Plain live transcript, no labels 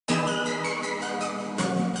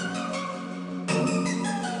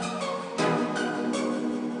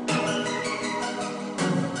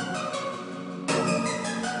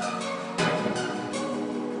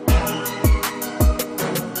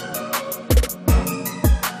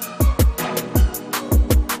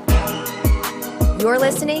You're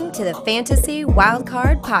listening to the Fantasy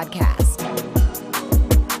Wildcard Podcast.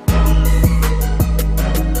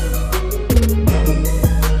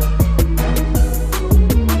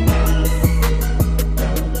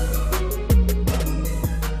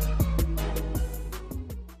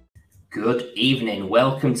 Good evening.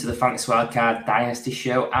 Welcome to the Fantasy Wildcard Dynasty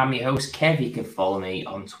Show. I'm your host, Kev. You can follow me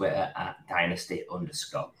on Twitter at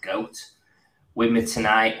dynasty_goat. With me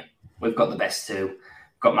tonight, we've got the best two.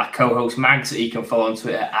 Got my co-host Mags, that you can follow on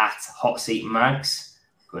Twitter at HotSeatMags.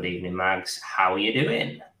 Good evening, Mags. How are you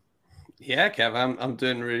doing? Yeah, Kev, I'm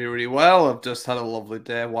doing really, really well. I've just had a lovely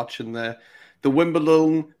day watching the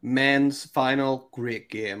Wimbledon men's final.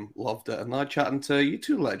 Great game. Loved it. And now chatting to you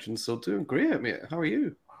two legends, so doing great, mate. How are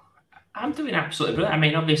you? I'm doing absolutely brilliant. I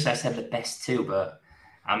mean, obviously I said the best two, but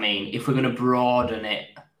I mean, if we're going to broaden it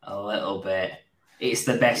a little bit, it's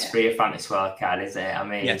the best free of Fantasy Wildcard, isn't it? I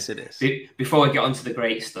mean, yes, it is. Before we get on to the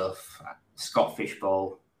great stuff, Scott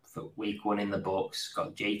Fishbowl for week 1 in the books,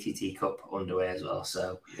 got JTT Cup underway as well.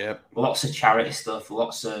 So lots of charity stuff,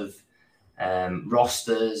 lots of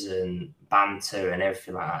rosters and banter and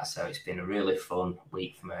everything like that. So it's been a really fun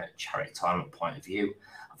week from a charity tournament point of view.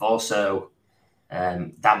 I've also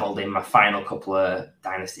dabbled in my final couple of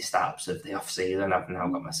dynasty startups of the off-season. I've now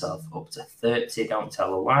got myself up to 30, don't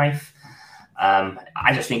tell a wife.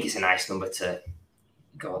 I just think it's a nice number to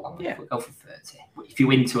go along with. We'll go for 30. If you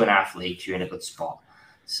win 2.5 leagues, you're in a good spot.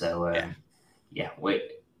 So, we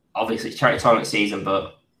obviously it's charity tournament season,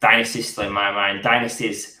 but Dynasty is still in my mind. Dynasty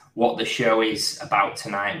is what the show is about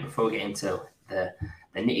tonight. Before we get into the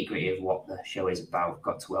nitty-gritty of what the show is about, we've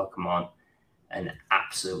got to welcome on an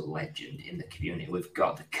absolute legend in the community. We've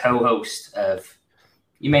got the co-host of,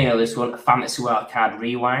 you may know this one, Fantasy Wildcard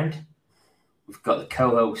Rewind. We've got the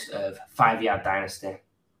co-host of 5 Yard Dynasty.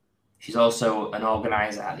 She's also an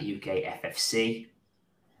organizer at the UK FFC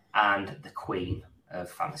and the queen of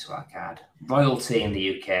Fantasy Wildcard. Royalty in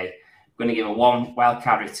the UK. We're going to give a warm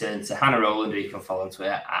wildcard return to Hannah Rowland, who you can follow on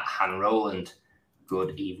Twitter at Hannah Rowland.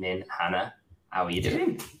 Good evening, Hannah. How are you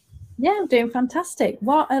doing? Yeah, I'm doing fantastic.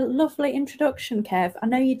 What a lovely introduction, Kev. I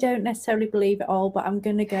know you don't necessarily believe it all, but I'm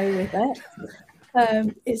going to go with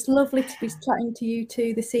it. It's lovely to be chatting to you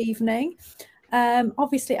two this evening.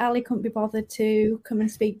 Obviously, Ali couldn't be bothered to come and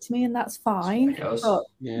speak to me, and that's fine. But,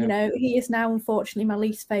 you know, he is now, unfortunately, my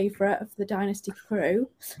least favourite of the Dynasty crew.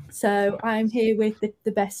 So I'm here with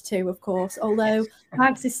the best two, of course, although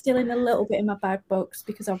Mags is still in a little bit in my bad books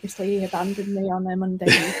because, obviously, he abandoned me on a Monday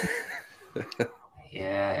evening.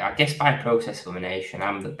 Yeah, I guess by process elimination,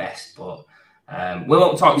 I'm the best, but we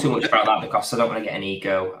won't talk too much about that because I don't want to get an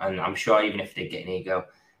ego, and I'm sure even if I did get an ego,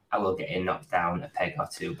 I will get knocked down a peg or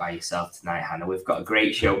two by yourself tonight, Hannah. We've got a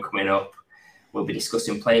great show coming up. We'll be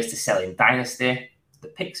discussing players to sell in Dynasty. The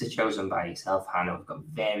picks are chosen by yourself, Hannah. We've got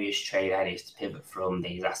various trade ideas to pivot from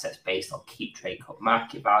these assets based on keep trade cut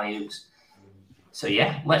market values. So,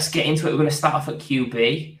 let's get into it. We're going to start off at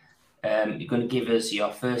QB. You're going to give us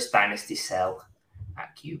your first Dynasty sell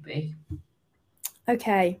at QB.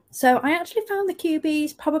 Okay, so I actually found the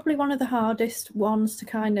QBs probably one of the hardest ones to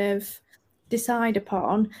kind of decide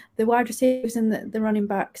upon. The wide receivers and the running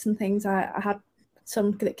backs and things, I had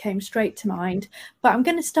some that came straight to mind. But I'm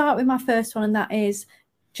going to start with my first one, and that is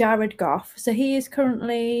Jared Goff. So he is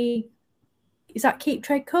currently, is that keep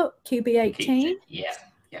trade cut? QB 18? Yeah.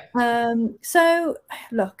 So,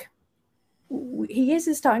 look, he is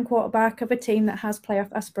a starting quarterback of a team that has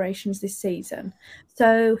playoff aspirations this season.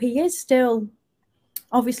 So he is still,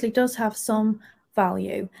 obviously does have some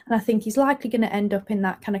value. And I think he's likely going to end up in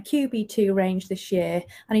that kind of QB2 range this year.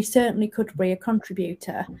 And he certainly could be a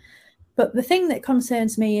contributor. But the thing that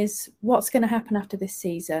concerns me is what's going to happen after this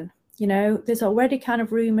season. You know, there's already kind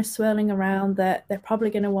of rumours swirling around that they're probably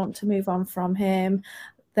going to want to move on from him.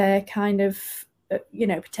 They're kind of,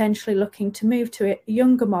 potentially looking to move to a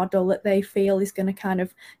younger model that they feel is going to kind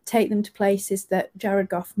of take them to places that Jared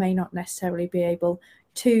Goff may not necessarily be able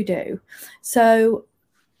to do. So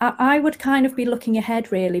I would kind of be looking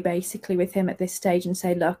ahead really basically with him at this stage and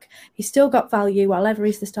say, look, he's still got value while ever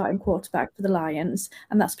he's the starting quarterback for the Lions.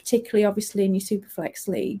 And that's particularly obviously in your Superflex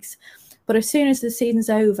leagues. But as soon as the season's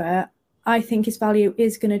over, I think his value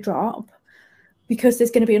is going to drop because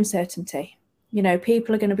there's going to be uncertainty. You know,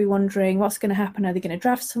 people are going to be wondering what's going to happen. Are they going to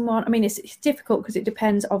draft someone? I mean, it's difficult because it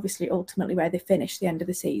depends, obviously, ultimately where they finish the end of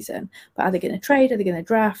the season. But are they going to trade? Are they going to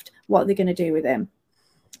draft? What are they going to do with him?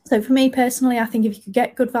 So for me personally, I think if you could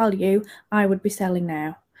get good value, I would be selling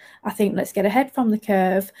now. I think let's get ahead from the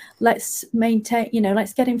curve. Let's maintain,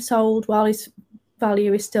 let's get him sold while his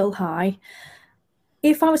value is still high.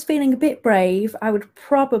 If I was feeling a bit brave, I would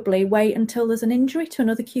probably wait until there's an injury to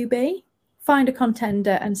another QB. find a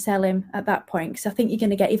contender and sell him at that point, because I think you're going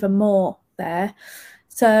to get even more there.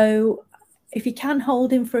 So if you can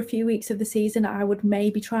hold him for a few weeks of the season, I would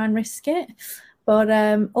maybe try and risk it. But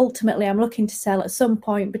ultimately, I'm looking to sell at some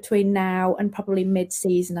point between now and probably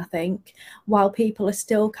mid-season, I think, while people are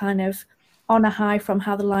still kind of on a high from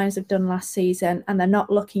how the Lions have done last season, and they're not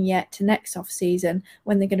looking yet to next off-season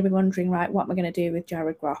when they're going to be wondering, right, what am I going to do with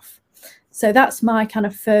Jared Goff? So that's my kind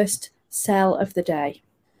of first sell of the day.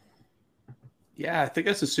 Yeah, I think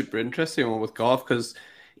that's a super interesting one with Goff, because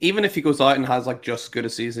even if he goes out and has like just as good a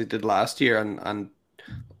season he did last year and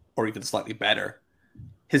or even slightly better,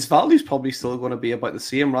 his value is probably still going to be about the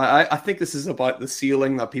same, right? I think this is about the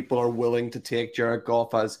ceiling that people are willing to take Jared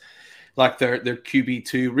Goff as like their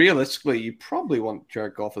QB2. Realistically, you probably want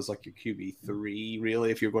Jared Goff as like your QB3,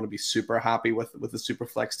 really, if you're going to be super happy with the super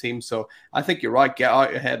flex team. So I think you're right. Get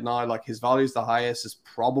out ahead now. Like, his value is the highest is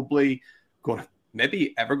probably going to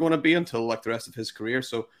maybe ever going to be until like the rest of his career.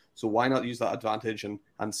 So why not use that advantage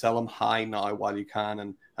and sell him high now while you can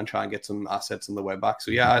and try and get some assets on the way back.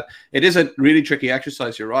 So yeah, it is a really tricky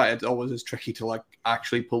exercise. You're right. It always is tricky to like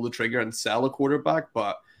actually pull the trigger and sell a quarterback,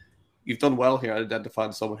 but you've done well here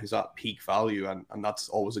identifying someone who's at peak value, and that's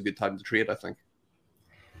always a good time to trade, I think.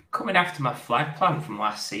 Coming after my flag plan from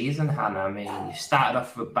last season, Hannah, I mean, you started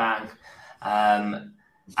off with a bang.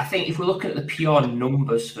 I think if we're looking at the pure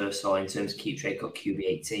numbers, first of all, in terms of keep trade cut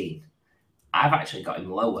QB18, I've actually got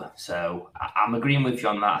him lower. So I'm agreeing with you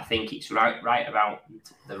on that. I think it's right about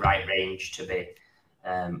the right range to be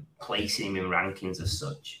placing him in rankings as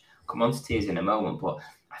such. Come on to tiers in a moment, but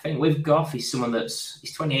I think with Goff, he's someone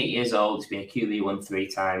he's 28 years old. He's been a QB1 3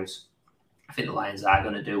 times. I think the Lions are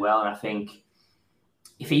going to do well. And I think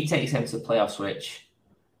if he takes them to the playoffs, which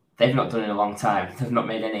they've not done in a long time, they've not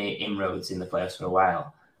made any inroads in the playoffs for a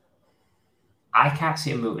while, I can't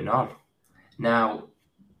see him moving on. Now,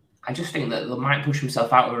 I just think that they might push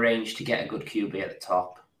himself out of range to get a good QB at the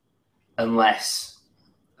top, unless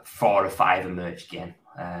 4 or 5 emerge again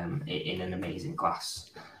in an amazing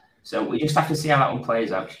class. So we just have to see how that one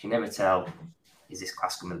plays out, because you can never tell, is this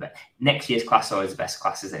class going to be next year's class is always the best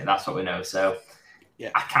class, isn't it? That's what we know. So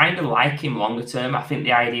yeah, I kind of like him longer term. I think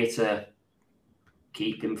the idea to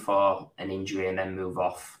keep him for an injury and then move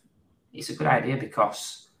off, it's a good idea,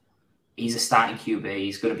 because he's a starting QB.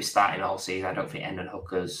 He's going to be starting all season. I don't think Hendon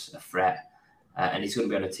Hooker's a threat. And he's going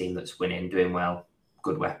to be on a team that's winning, doing well,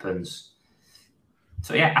 good weapons.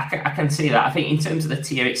 So yeah, I can see that. I think in terms of the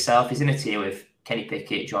tier itself, he's in a tier with Kenny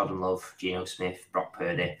Pickett, Jordan Love, Geno Smith, Brock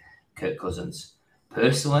Purdy, Kirk Cousins.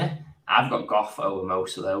 Personally, I've got Goff over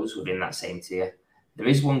most of those within that same tier. There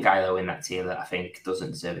is one guy, though, in that tier that I think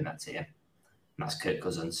doesn't deserve in that tier, and that's Kirk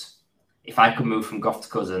Cousins. If I could move from Goff to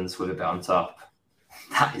Cousins with a bit on top,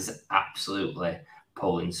 that is absolutely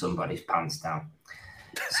pulling somebody's pants down.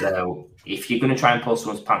 So if you're going to try and pull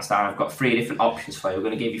someone's pants down, I've got 3 different options for you. We're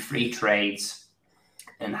going to give you 3 trades.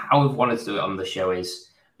 And how we've wanted to do it on the show is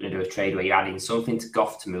we're going to do a trade where you're adding something to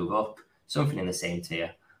Goff to move up, something in the same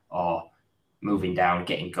tier, or moving down,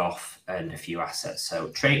 getting Goff and a few assets. So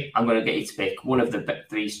trade, I'm going to get you to pick one of the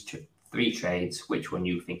 3 trades, which one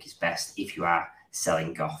you think is best if you are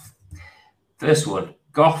selling Goff. First one,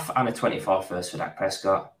 Goff and a 24 first for Dak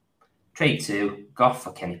Prescott. Trade 2, Goff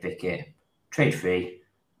for Kenny Pickett. Trade 3,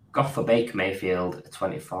 Goff for Baker Mayfield, a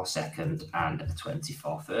 24 second and a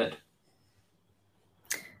 24 third.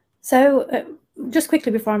 So just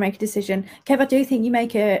quickly before I make a decision, Kev, I do think you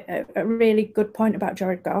make a really good point about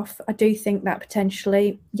Jared Goff. I do think that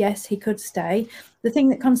potentially, yes, he could stay. The thing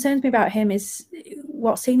that concerns me about him is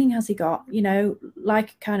what ceiling has he got? You know,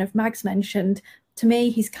 like kind of Mags mentioned, to me,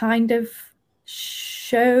 he's kind of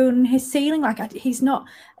shown his ceiling. Like, he's not,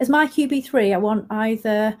 as my QB3, I want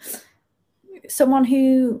either someone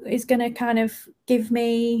who is going to kind of give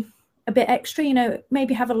me a bit extra, you know,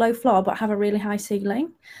 maybe have a low floor but have a really high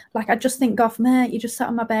ceiling. Like, I just think Goff, you just sat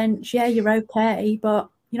on my bench. Yeah, you're okay, but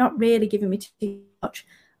you're not really giving me too much.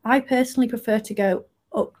 I personally prefer to go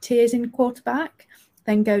up tiers in quarterback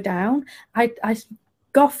than go down.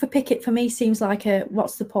 Goff for Pickett for me seems like a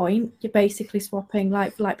what's the point? You're basically swapping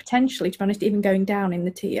like potentially, to be honest, even going down in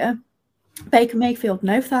the tier. Baker Mayfield,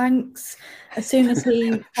 no thanks. As soon as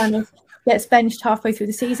he kind of gets benched halfway through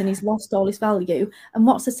the season, he's lost all his value. And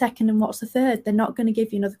what's the second and what's the third? They're not going to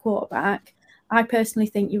give you another quarterback. I personally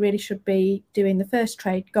think you really should be doing the first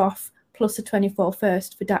trade, Goff, plus a 24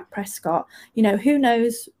 first for Dak Prescott. You know, who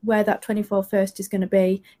knows where that 24 first is going to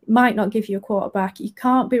be? It might not give you a quarterback. You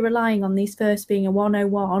can't be relying on these first being a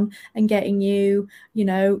 101 and getting you, you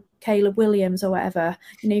know, Caleb Williams or whatever.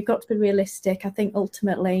 You know, you've got to be realistic. I think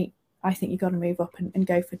ultimately, you've got to move up and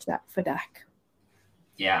go for Dak.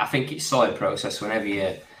 Yeah, I think it's a solid process whenever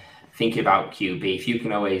you're thinking about QB, if you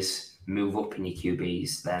can always move up in your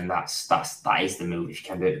QBs, then that is the move if you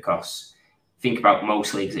can do it, because think about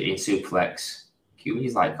most leagues that are in Superflex, QB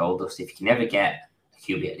is like gold dust. If you can never get a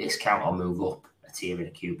QB at a discount or move up a tier in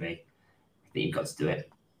a QB, I think you've got to do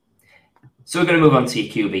it. So we're going to move on to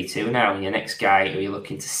your QB2 now. Your next guy who you're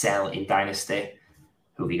looking to sell in Dynasty,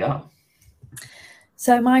 who have you got?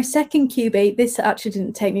 So my second QB, this actually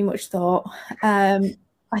didn't take me much thought.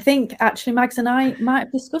 I think actually Mags and I might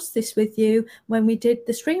have discussed this with you when we did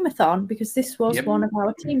the streamathon, because this was one of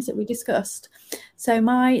our teams that we discussed. So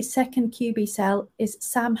my second QB sell is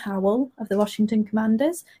Sam Howell of the Washington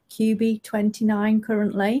Commanders, QB 29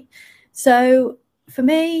 currently. So for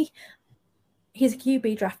me, he's a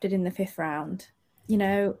QB drafted in the 5th round. You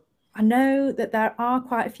know, I know that there are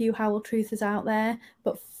quite a few Howell truthers out there,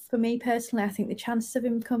 but for me personally, I think the chances of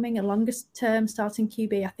him becoming a longest term starting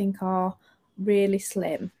QB, I think, are really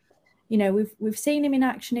slim. You know, we've seen him in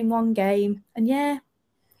action in one game, and yeah,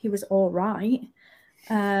 he was all right.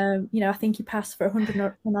 You know, I think he passed for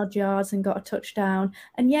 100 odd yards and got a touchdown.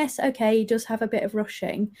 And yes, okay, he does have a bit of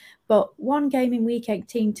rushing, but one game in week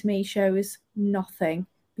 18 to me shows nothing.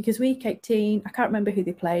 Because week 18, I can't remember who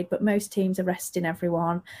they played, but most teams are resting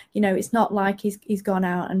everyone. You know, it's not like he's gone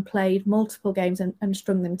out and played multiple games and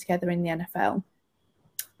strung them together in the NFL.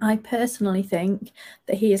 I personally think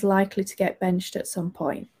that he is likely to get benched at some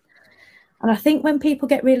point. And I think when people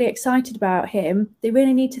get really excited about him, they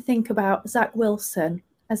really need to think about Zach Wilson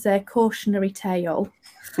as their cautionary tale.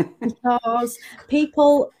 Because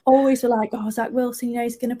people always were like, oh, Zach Wilson, you know,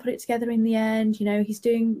 he's going to put it together in the end. You know, he's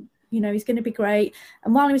doing... You know, he's going to be great.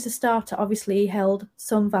 And while he was a starter, obviously he held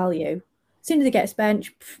some value. As soon as he gets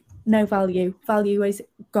benched, no value. Value is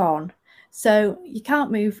gone. So you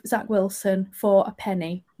can't move Zach Wilson for a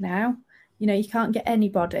penny now. You know, you can't get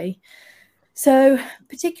anybody. So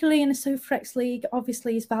particularly in a Superflex league,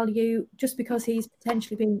 obviously his value, just because he's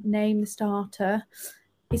potentially been named the starter,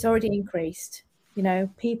 is already increased. You know,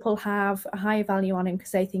 people have a higher value on him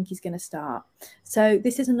because they think he's going to start. So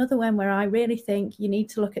this is another one where I really think you need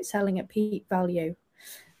to look at selling at peak value.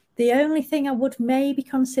 The only thing I would maybe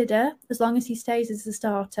consider, as long as he stays as a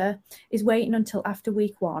starter, is waiting until after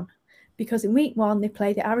week 1. Because in week 1, they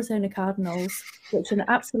play the Arizona Cardinals, which are an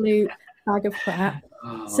absolute bag of crap.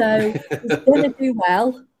 So he's going to do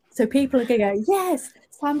well. So people are going to go, yes,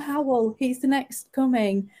 Sam Howell, he's the next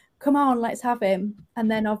coming. Come on, let's have him.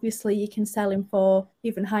 And then obviously you can sell him for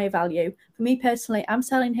even higher value. For me personally, I'm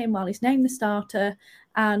selling him while he's named the starter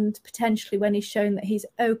and potentially when he's shown that he's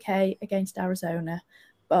okay against Arizona.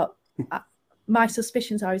 But my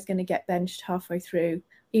suspicions are he's going to get benched halfway through,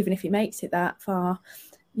 even if he makes it that far,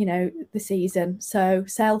 you know, the season. So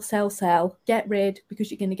sell, get rid,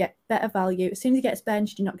 because you're going to get better value. As soon as he gets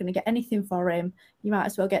benched, you're not going to get anything for him. You might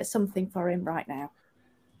as well get something for him right now.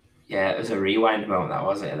 Yeah, it was a rewind moment, that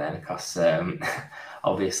wasn't it then? Because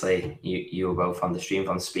obviously you were both on the stream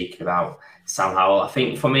from speaking about Sam Howell. I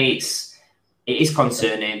think for me it is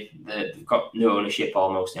concerning that they've got no ownership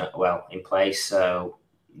almost in place. So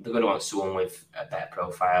they're going to want someone with a better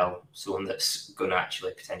profile, someone that's going to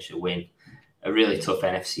actually potentially win a really tough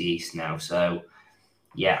NFC East now. So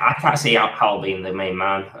yeah, I can't see Howell being the main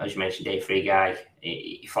man. As you mentioned, day 3 guy,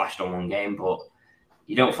 he flashed on one game, but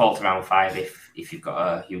you don't fall to round 5 if you've got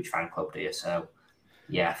a huge fan club, do you? So,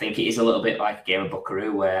 yeah, I think it is a little bit like a game of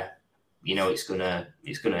Buckaroo where, you know, it's gonna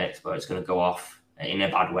explode, it's gonna go off in a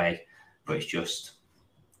bad way, but it's just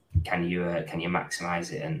can you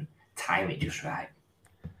maximize it and time it just right?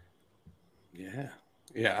 Yeah,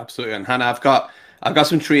 absolutely. And Hannah, I've got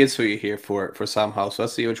some trades for you here for Sam Howell. So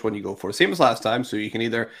let's see which one you go for. Same as last time. So you can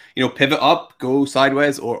either, you know, pivot up, go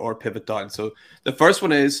sideways, or pivot down. So the first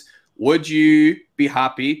one is, would you be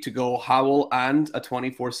happy to go Howell and a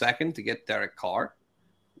 24-second to get Derek Carr?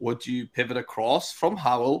 Would you pivot across from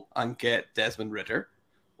Howell and get Desmond Ridder?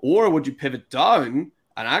 Or would you pivot down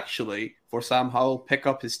and actually, for Sam Howell, pick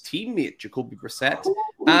up his teammate, Jacoby Brissett,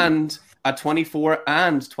 and a 24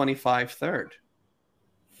 and 25 third?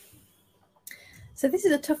 So this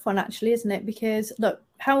is a tough one, actually, isn't it? Because, look,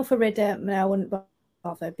 Howell for Ridder, no, I wouldn't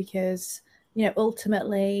bother because... You know,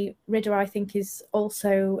 ultimately, Ridder, I think, is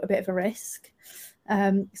also a bit of a risk.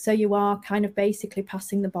 So you are kind of basically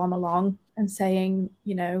passing the bomb along and saying,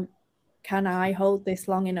 you know, can I hold this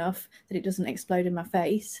long enough that it doesn't explode in my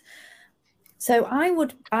face? So I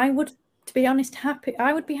would, to be honest,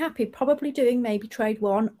 I would be happy probably doing maybe trade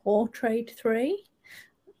 1 or trade 3.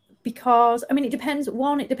 Because, I mean, it depends.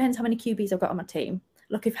 1, it depends how many QBs I've got on my team.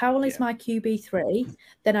 Look, if Howell is my QB3,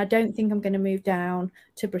 then I don't think I'm going to move down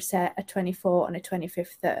to Brissett a 24 and a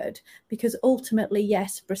 25th third, because ultimately,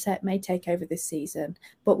 yes, Brissett may take over this season,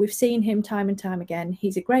 but we've seen him time and time again.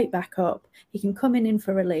 He's a great backup. He can come in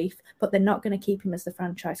for relief, but they're not going to keep him as the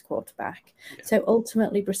franchise quarterback. Yeah. So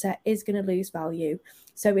ultimately, Brissett is going to lose value.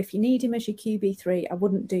 So if you need him as your QB3, I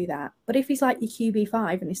wouldn't do that. But if he's like your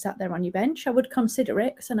QB5 and he's sat there on your bench, I would consider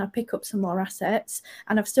it, because then I'd pick up some more assets.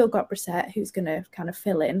 And I've still got Brissett, who's going to kind of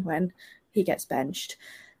fill in when he gets benched.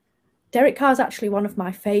 Derek Carr's actually one of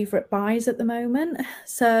my favourite buys at the moment.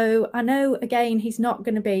 So I know, again, he's not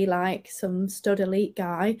going to be like some stud elite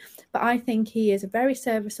guy, but I think he is a very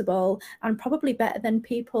serviceable and probably better than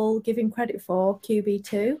people give him credit for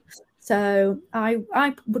QB2. So I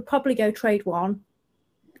would probably go trade one,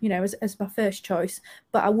 you know, as my first choice,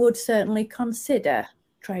 but I would certainly consider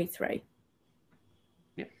trade 3.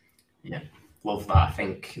 Yeah, love that. I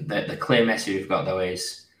think the clear message we've got, though,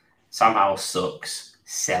 is Sam Howell sucks,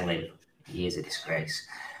 sell him. He is a disgrace.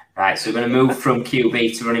 Right, so we're going to move from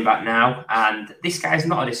QB to running back now, and this guy's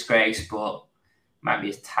not a disgrace, but might be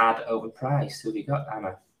a tad overpriced. Who have you got,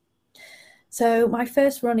 Anna? So my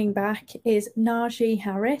first running back is Najee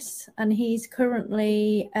Harris, and he's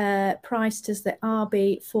currently priced as the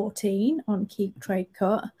RB14 on Keep Trade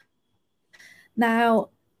Cut. Now,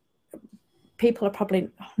 people are probably,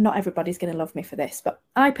 not everybody's going to love me for this, but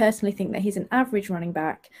I personally think that he's an average running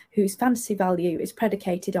back whose fantasy value is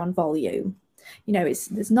predicated on volume. You know,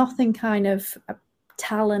 there's nothing kind of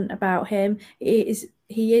talent about him.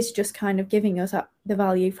 He is just kind of giving us the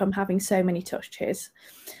value from having so many touches.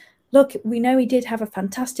 Look, we know he did have a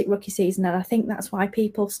fantastic rookie season, and I think that's why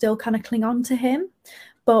people still kind of cling on to him.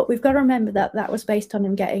 But we've got to remember that that was based on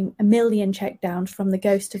him getting 1 million checkdowns from the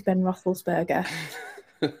ghost of Ben Roethlisberger.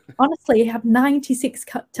 Honestly, he had 96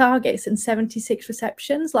 targets and 76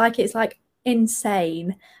 receptions. It's like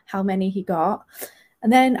insane how many he got.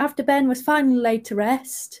 And then after Ben was finally laid to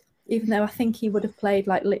rest, even though I think he would have played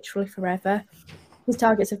like literally forever, his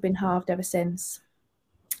targets have been halved ever since.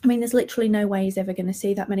 I mean, there's literally no way he's ever going to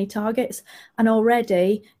see that many targets. And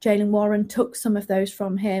already Jaylen Warren took some of those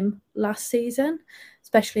from him last season,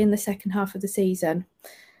 especially in the second half of the season.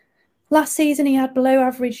 Last season, he had below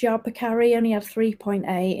average yard per carry, only had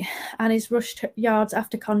 3.8, and his rush yards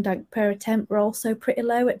after contact per attempt were also pretty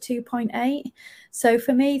low at 2.8. So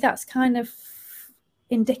for me, that's kind of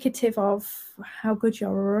indicative of how good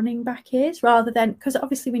your running back is, rather than, because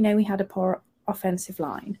obviously we know he had a poor offensive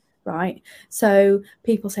line, right? So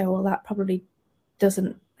people say, well, that probably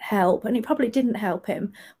doesn't help, and it probably didn't help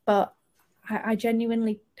him, but I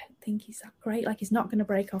genuinely don't think he's that great. Like, he's not going to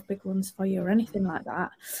break off big runs for you or anything like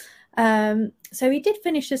that. So he did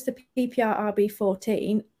finish as the PPR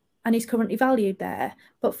RB14, and he's currently valued there.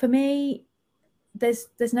 But for me, there's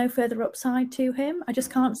no further upside to him. I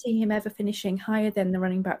just can't see him ever finishing higher than the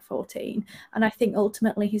running back 14. And I think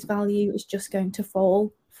ultimately his value is just going to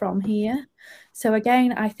fall from here. So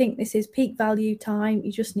again, I think this is peak value time.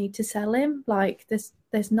 You just need to sell him. Like,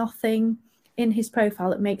 there's nothing in his profile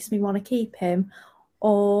that makes me want to keep him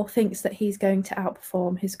or thinks that he's going to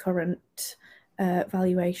outperform his current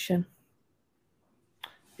valuation.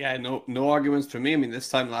 Yeah, no arguments for me. I mean, this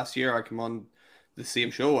time last year I came on the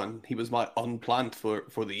same show and he was my unplanned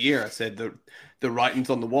for the year. I said the writing's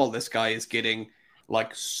on the wall. This guy is getting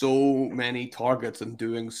like so many targets and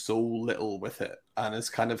doing so little with it, and it's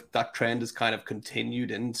kind of, that trend has kind of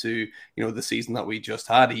continued into, you know, the season that we just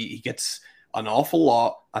had. He gets an awful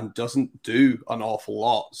lot and doesn't do an awful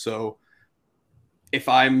lot. So if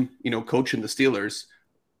I'm, you know, coaching the Steelers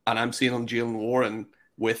and I'm seeing on Jaylen Warren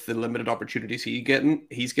with the limited opportunities he's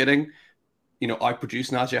getting, you know,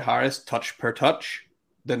 outproduce Najee Harris touch per touch,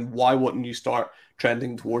 then why wouldn't you start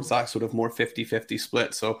trending towards that sort of more 50-50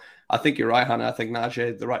 split? So I think you're right, Hannah. I think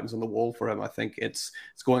Najee, the writing's on the wall for him. I think it's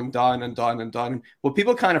going down and down and down. Well,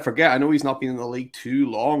 people kind of forget, I know he's not been in the league too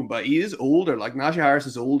long, but he is older. Like, Najee Harris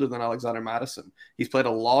is older than Alexander Mattison. He's played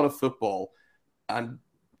a lot of football. And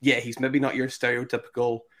yeah, he's maybe not your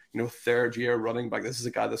stereotypical, you know, third-year running back. This is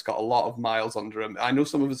a guy that's got a lot of miles under him. I know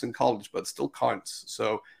some of it's in college, but it still counts.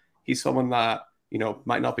 So he's someone that, you know,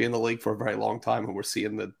 might not be in the league for a very long time, and we're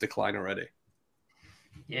seeing the decline already.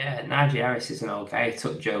 Yeah, Najee Harris is an old guy. He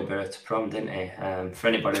took Joe Burrow to prom, didn't he? For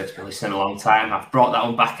anybody that's been listening a long time, I've brought that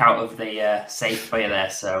one back out of the safe for you there,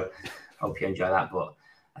 so hope you enjoy that. But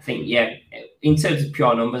I think, yeah, in terms of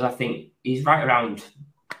pure numbers, I think he's right around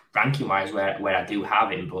ranking-wise where I do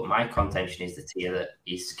have him, but my contention is the tier that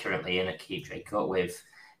he's currently in at Keep Trade Cut with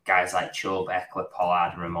guys like Chubb, Eckler,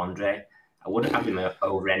 Pollard, and Ramondre. I wouldn't have him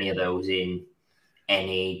over any of those in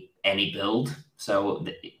any build. So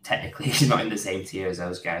technically, he's not in the same tier as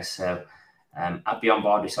those guys. So I'd be on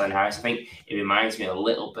board with selling Harris. I think it reminds me a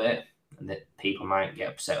little bit, and that people might get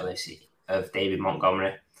upset with this, of David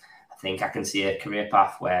Montgomery. I think I can see a career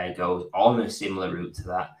path where he goes on a similar route to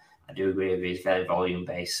that. I do agree with he's very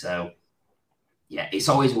volume-based. So, yeah, it's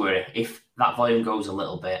always worrying. If that volume goes a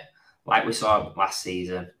little bit, like we saw last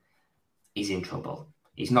season, he's in trouble.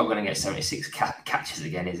 He's not going to get 76 catches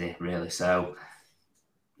again, is he, really? So,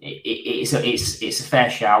 it's a fair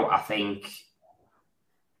shout, I think.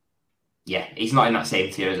 Yeah, he's not in that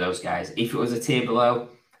same tier as those guys. If it was a tier below,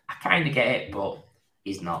 I kind of get it, but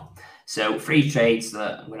he's not. So, 3 trades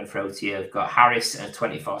that I'm going to throw to you. I've got Harris and a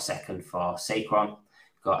 24-second for Saquon.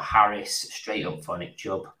 Got Harris straight up for Nick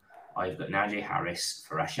Chubb. Or you've got Najee Harris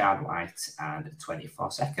for Rachaad White and a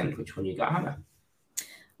 24-second. Which one you got, Hannah?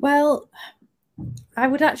 Well, I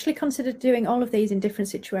would actually consider doing all of these in different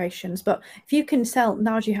situations. But if you can sell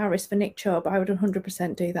Najee Harris for Nick Chubb, I would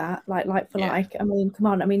 100% do that. Like for like. I mean, come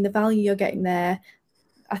on. I mean, the value you're getting there,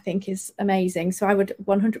 I think, is amazing. So I would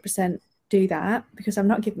 100% do that because I'm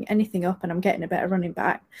not giving anything up and I'm getting a better running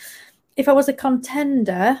back. If I was a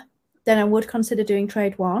contender, then I would consider doing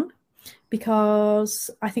trade 1 because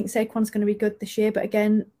I think Saquon's going to be good this year. But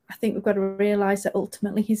again, I think we've got to realise that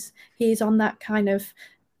ultimately he's on that kind of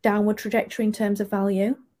downward trajectory in terms of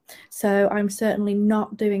value. So I'm certainly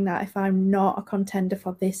not doing that if I'm not a contender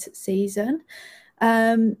for this season.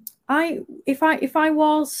 If I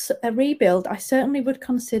was a rebuild, I certainly would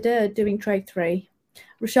consider doing trade 3.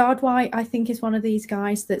 Rachaad White, I think, is one of these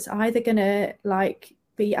guys that's either going to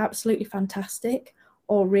be absolutely fantastic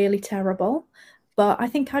or really terrible. But I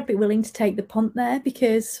think I'd be willing to take the punt there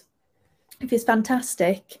because if it's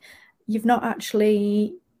fantastic, you've not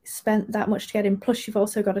actually spent that much to get him. Plus, you've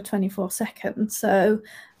also got a 24-second. So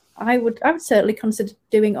I would certainly consider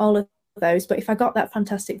doing all of those. But if I got that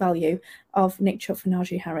fantastic value of Nick Chubb for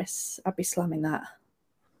Najee Harris, I'd be slamming that.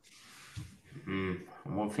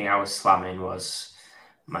 One thing I was slamming was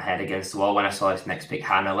my head against the wall when I saw this next pick.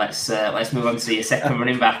 Hannah, let's move on to your second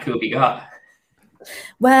running back. Who have you got?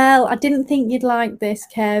 Well, I didn't think you'd like this,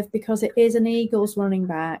 Kev, because it is an Eagles running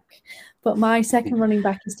back. But my second running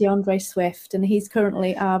back is DeAndre Swift, and he's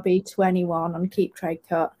currently RB21 on Keep Trade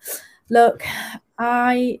Cut. Look,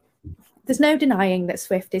 there's no denying that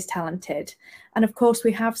Swift is talented. And of course,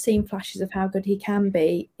 we have seen flashes of how good he can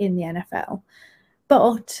be in the NFL.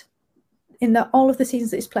 But in all of the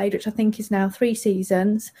seasons that he's played, which I think is now 3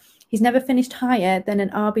 seasons, he's never finished higher than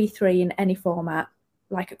an RB3 in any format,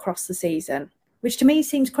 like across the season, which to me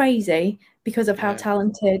seems crazy because of how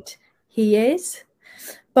talented he is.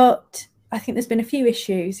 But I think there's been a few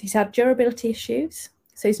issues. He's had durability issues.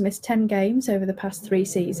 So he's missed 10 games over the past 3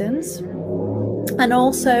 seasons. And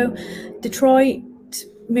also Detroit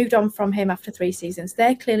moved on from him after 3 seasons.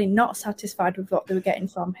 They're clearly not satisfied with what they were getting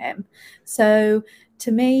from him. So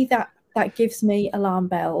to me, that gives me alarm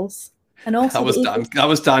bells. And also that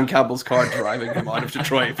was Dan Campbell's car driving him out of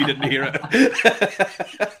Detroit, if you didn't hear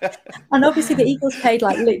it. And obviously the Eagles paid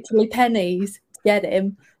literally pennies to get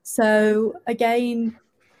him. So again,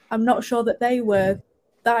 I'm not sure that they were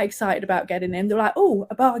that excited about getting him. They're like, oh,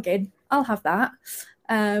 a bargain, I'll have that.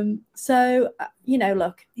 So,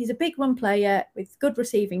 look, he's a big run player with good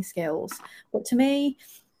receiving skills. But to me,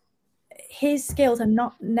 his skills are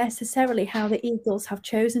not necessarily how the Eagles have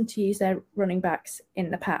chosen to use their running backs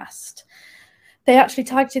in the past. They actually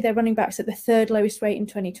targeted their running backs at the 3rd lowest rate in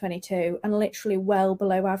 2022 and literally well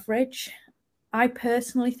below average. I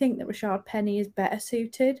personally think that Rashard Penny is better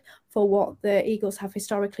suited for what the Eagles have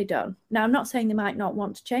historically done. Now, I'm not saying they might not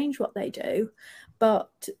want to change what they do,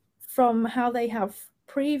 but from how they have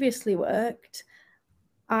previously worked,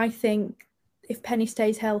 I think if Penny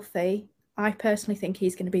stays healthy, I personally think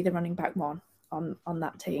he's going to be the running back 1 on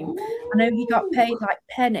that team. I know he got paid like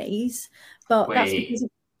pennies, but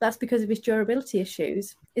that's because of his durability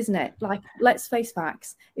issues, isn't it? Like, let's face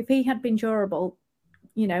facts. If he had been durable,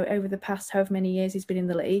 over the past however many years he's been in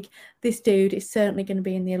the league, this dude is certainly going to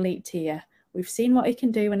be in the elite tier. We've seen what he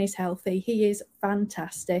can do when he's healthy. He is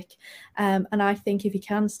fantastic. And I think if he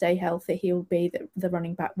can stay healthy, he'll be the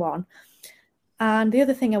running back 1. And the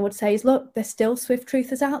other thing I would say is, look, there's still Swift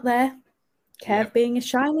truthers out there. Kev being a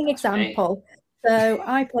shining example. So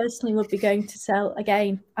I personally would be going to sell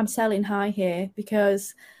again. I'm selling high here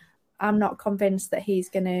because I'm not convinced that he's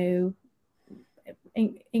going to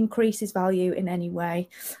increase his value in any way.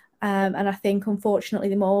 And I think, unfortunately,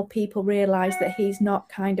 the more people realise that he's not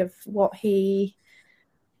kind of what he,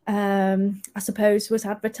 I suppose, was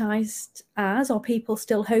advertised as, or people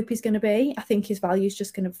still hope he's going to be, I think his value is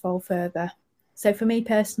just going to fall further. So for me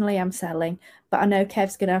personally, I'm selling. But I know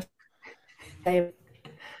Kev's going to have to say.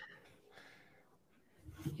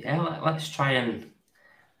 Yeah, let's try and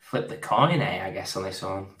flip the coin, I guess, on this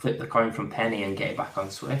one. Flip the coin from Penny and get it back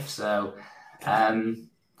on Swift. So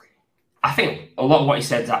I think a lot of what he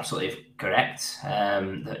said is absolutely correct,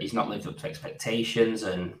 that he's not lived up to expectations.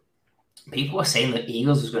 And people were saying that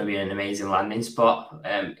Eagles was going to be an amazing landing spot.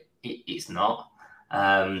 It's not.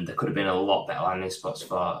 There could have been a lot better landing spots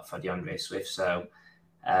for DeAndre Swift. So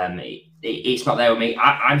it's not there with me.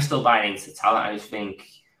 I'm still buying into talent. I just think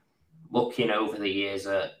looking over the years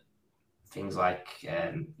at things like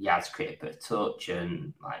yards created per touch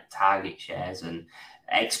and like target shares and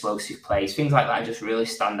explosive plays, things like that just really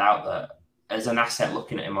stand out that as an asset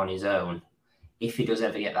looking at him on his own, if he does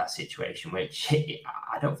ever get that situation, which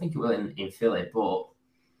I don't think he will in Philly, but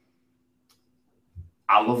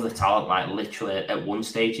I love the talent. Like literally at one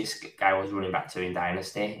stage, this guy was running back 2 in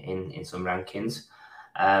Dynasty in some rankings.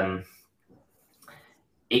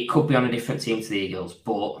 It could be on a different team to the Eagles,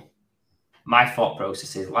 but my thought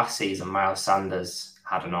process is last season, Miles Sanders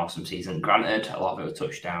had an awesome season. Granted, a lot of it were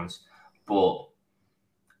touchdowns, but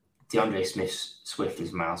DeAndre Swift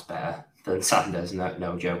is miles better than Sanders.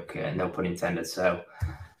 No joke, no pun intended. So,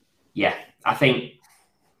 yeah, I think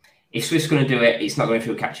if Swift's going to do it, it's not going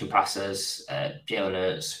through catching passes. Jalen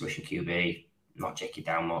Hurts, rushing QB, not checking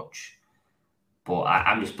down much. But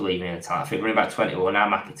I'm just believing in the talent. I think running back 21,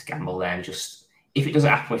 I'm happy to gamble there. And just, if it doesn't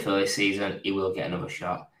happen with Philly this season, he will get another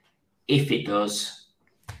shot. If it does,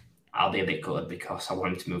 I'll be a bit gutted because I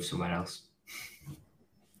want him to move somewhere else.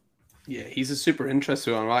 Yeah, he's a super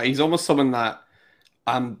interesting one, right? He's almost someone that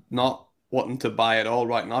I'm not wanting to buy at all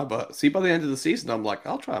right now, but see, by the end of the season, I'm like,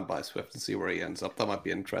 I'll try and buy Swift and see where he ends up. That might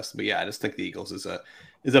be interesting. But yeah, I just think the Eagles is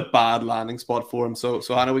a bad landing spot for him. So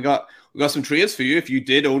Hannah, we got some trades for you. If you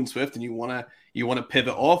did own Swift and you wanna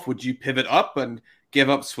pivot off, would you pivot up and give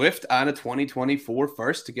up Swift and a 2024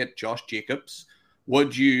 first to get Josh Jacobs?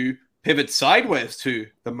 Would you pivot sideways to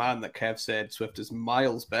the man that Kev said Swift is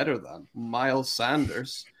miles better than, Miles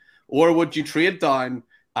Sanders? Or would you trade down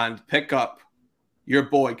and pick up your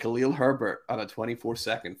boy Khalil Herbert and a 24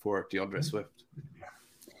 second for DeAndre Swift?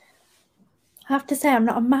 I have to say, I'm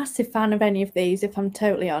not a massive fan of any of these, if I'm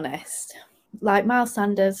totally honest. Like Miles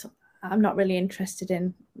Sanders, I'm not really interested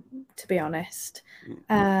in, to be honest.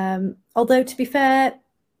 Although, to be fair,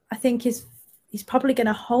 I think he's probably going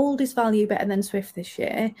to hold his value better than Swift this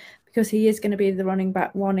year because he is going to be the running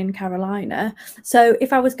back 1 in Carolina. So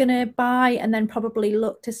if I was going to buy and then probably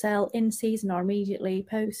look to sell in season or immediately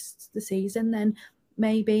post the season, then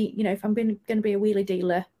maybe, if I'm going to be a wheelie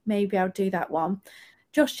dealer, maybe I'll do that one.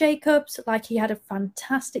 Josh Jacobs, like he had a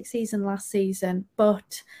fantastic season last season,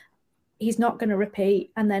 but he's not going to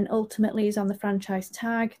repeat. And then ultimately he's on the franchise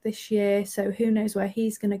tag this year. So who knows where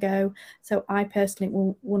he's going to go. So I personally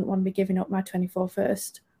wouldn't want to be giving up my 24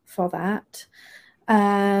 first for that.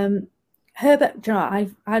 Herbert,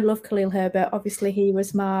 I love Khalil Herbert. Obviously, he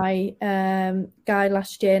was my guy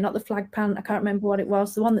last year, not the flag pant. I can't remember what it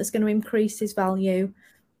was. The one that's going to increase his value,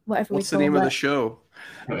 whatever What's we call the name it. of the show?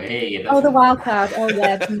 Oh, hey, the Wildcard. Oh,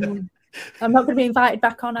 yeah. I'm not going to be invited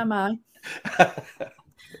back on, am I?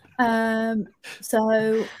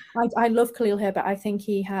 So I love Khalil Herbert. I think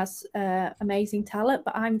he has amazing talent,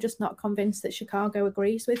 but I'm just not convinced that Chicago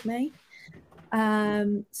agrees with me.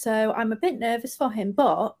 So I'm a bit nervous for him,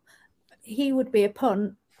 but he would be a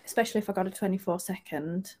punt, especially if I got a 24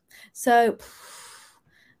 second. So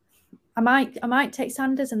I might take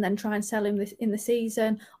Sanders and then try and sell him in the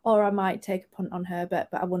season, or I might take a punt on Herbert,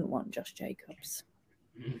 but I wouldn't want Josh Jacobs.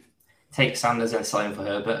 Take Sanders and sell him for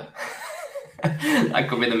Herbert. That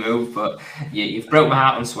could be the move, but you've broke my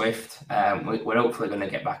heart on Swift. We're hopefully going to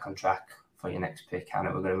get back on track for your next pick,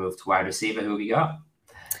 Hannah. We're going to move to wide receiver. Who have you got?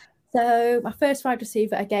 So my first wide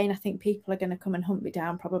receiver, again, I think people are going to come and hunt me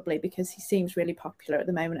down probably because he seems really popular at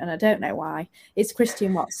the moment, and I don't know why. It's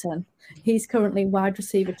Christian Watson. He's currently wide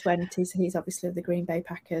receiver 20, so he's obviously of the Green Bay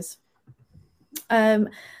Packers.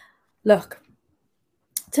 Look,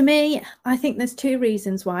 to me, I think there's 2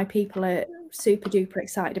 reasons why people are super duper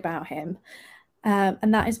excited about him.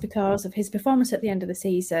 And that is because of his performance at the end of the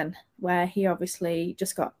season, where he obviously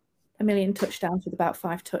just got 1 million touchdowns with about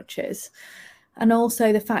 5 touches. And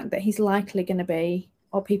also the fact that he's likely going to be,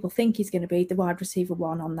 or people think he's going to be, the wide receiver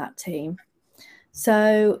 1 on that team.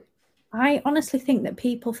 So I honestly think that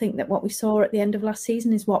people think that what we saw at the end of last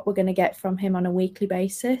season is what we're going to get from him on a weekly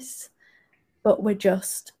basis. But we're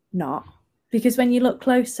just not. Because when you look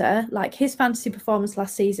closer, like his fantasy performance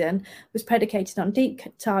last season was predicated on deep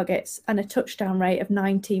targets and a touchdown rate of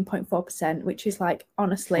 19.4%, which is like,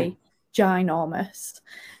 honestly, ginormous.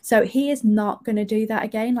 So he is not going to do that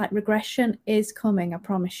again. Like regression is coming, I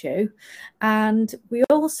promise you. And we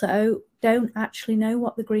also don't actually know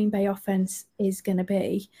what the Green Bay offense is going to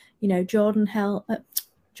be. Jordan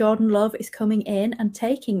Jordan Love is coming in and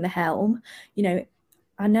taking the helm. You know,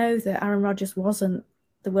 I know that Aaron Rodgers wasn't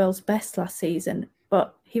the world's best last season,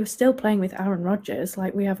 but he was still playing with Aaron Rodgers.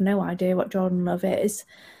 Like, we have no idea what Jordan Love is.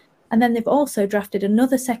 And then they've also drafted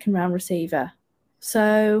another second-round receiver.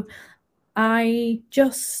 So I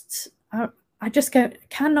just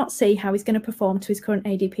cannot see how he's going to perform to his current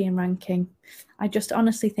ADP and ranking. I just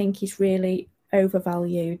honestly think he's really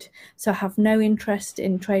overvalued. So I have no interest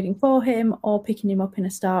in trading for him or picking him up in a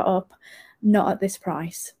startup, not at this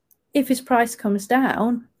price. If his price comes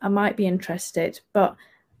down, I might be interested. But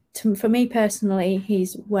for me personally,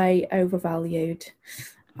 he's way overvalued.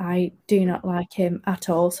 I do not like him at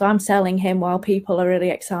all. So I'm selling him while people are really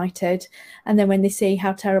excited. And then when they see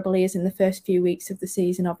how terrible he is in the first few weeks of the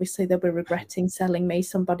season, obviously they'll be regretting selling me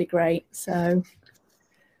somebody great. So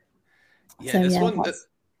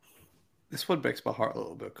this one breaks my heart a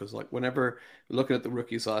little bit, because like whenever looking at the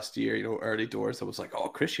rookies last year, you know, early doors, I was like, oh,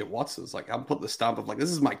 Christian Watson's like, I'm putting the stamp of like, this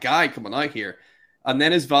is my guy coming out here. And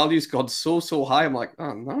then his value's gone so high. I'm like,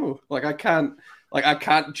 oh no, like I can't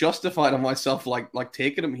justify to myself like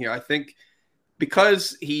taking him here. I think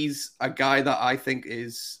because he's a guy that I think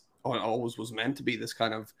is, or always was meant to be, this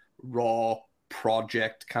kind of raw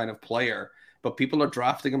project kind of player, but people are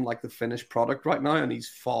drafting him like the finished product right now, and he's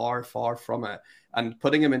far from it. And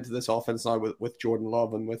putting him into this offense now with Jordan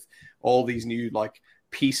Love and with all these new like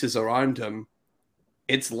pieces around him,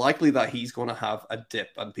 it's likely that he's going to have a dip,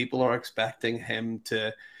 and people are expecting him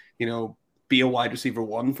to, you know, be a wide receiver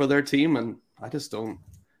one for their team. And I just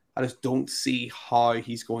don't see how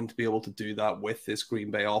he's going to be able to do that with this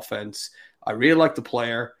Green Bay offense. I really like the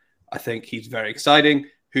player. I think he's very exciting.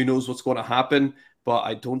 Who knows what's going to happen, but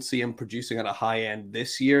I don't see him producing at a high end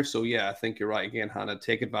this year. So yeah, I think you're right again, Hannah.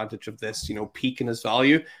 Take advantage of this, you know, peak in his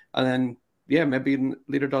value, and then yeah, maybe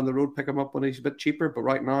later down the road pick him up when he's a bit cheaper. But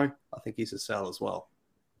right now, I think he's a sell as well.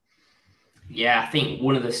 Yeah, I think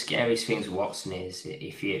one of the scariest things with Watson is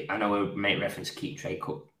I know we make reference to keep trade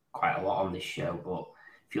cut quite a lot on this show, but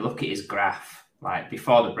if you look at his graph, like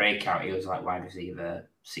before the breakout, he was like wide receiver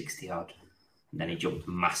 60 odd, and then he jumped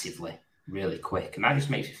massively, really quick. And that just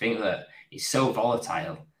makes me think that he's so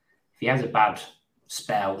volatile. If he has a bad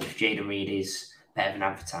spell, if Jaden Reed is better than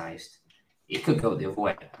advertised, it could go the other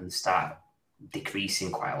way and start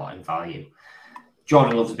decreasing quite a lot in value.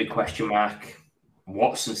 Jordan Love's a big question mark.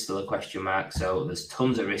 Watson's still a question mark, so there's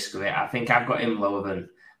tons of risk with it. I think I've got him lower than,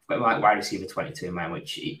 I've got him like wide receiver 22 in mind,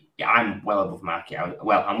 which I'm well above market. I'm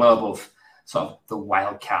well above sort of the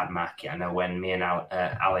wildcard market. I know when me and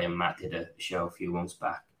Ali and Matt did a show a few months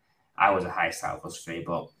back, I was the highest out of us three.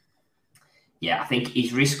 But yeah, I think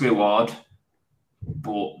he's risk reward,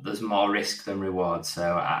 but there's more risk than reward.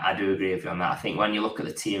 So I do agree with you on that. I think when you look at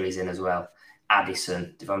the tier he's in as well,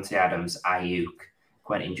 Addison, Devontae Adams, Ayuk,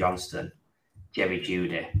 Quentin Johnston, Jerry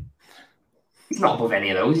Jeudy, he's not above any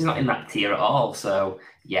of those. He's not in that tier at all. So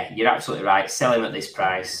yeah, you're absolutely right. Sell him at this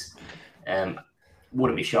price.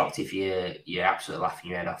 Wouldn't be shocked if you're absolutely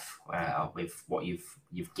laughing your head off with what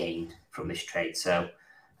you've gained from this trade. So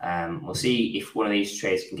we'll see if one of these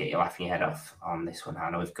trades can get you laughing your head off on this one,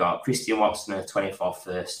 Hannah. We've got Christian Watson at 24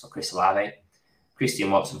 first for Chris Olave, Christian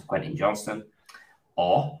Watson for Quentin Johnston,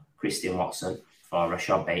 or Christian Watson for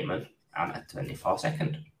Rashad Bateman at 24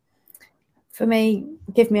 second. For me,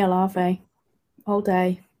 give me Olave all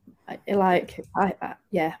day. I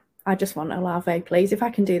just want Olave, please. If I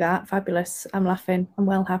can do that, fabulous. I'm laughing. I'm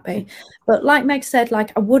well happy. But like Meg said,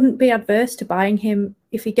 like I wouldn't be adverse to buying him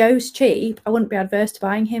if he goes cheap. I wouldn't be adverse to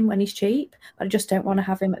buying him when he's cheap. But I just don't want to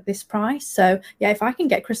have him at this price. So yeah, if I can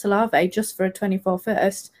get Chris Olave just for a 24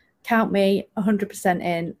 first, count me 100%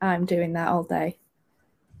 in. I'm doing that all day.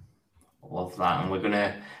 Love that, and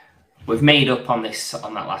we've made up on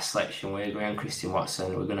that last selection. We're going on Christian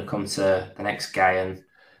Watson. We're going to come to the next guy, and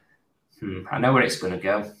I know where it's going to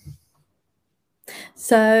go.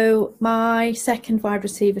 So my second wide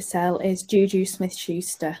receiver sell is JuJu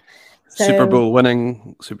Smith-Schuster. Super Bowl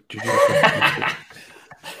winning JuJu.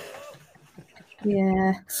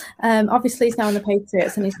 Yeah. Obviously he's now on the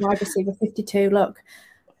Patriots and he's wide receiver 52. Look,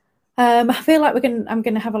 I feel like I'm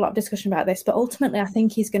going to have a lot of discussion about this, but ultimately I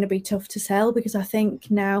think he's going to be tough to sell because I think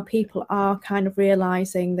now people are kind of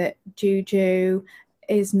realizing that JuJu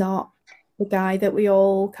is not the guy that we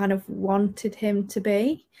all kind of wanted him to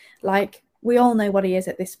be. Like, we all know what he is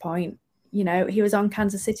at this point. You know, he was on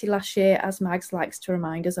Kansas City last year, as Mags likes to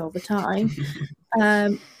remind us all the time.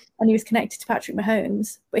 And he was connected to Patrick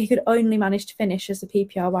Mahomes, but he could only manage to finish as a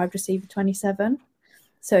PPR wide receiver 27.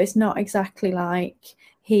 So it's not exactly like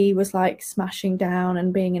he was like smashing down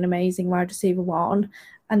and being an amazing wide receiver one.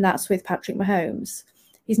 And that's with Patrick Mahomes.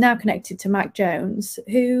 He's now connected to Mac Jones,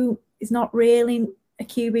 who is not really a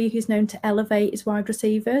QB who's known to elevate his wide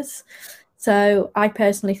receivers. So I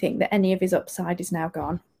personally think that any of his upside is now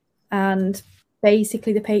gone. And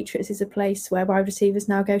basically the Patriots is a place where wide receivers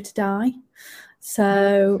now go to die.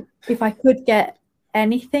 So if I could get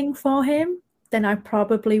anything for him, then I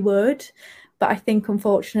probably would. But I think,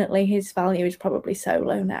 unfortunately, his value is probably so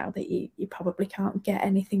low now that you probably can't get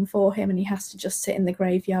anything for him, and he has to just sit in the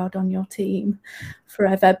graveyard on your team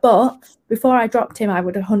forever. But before I dropped him, I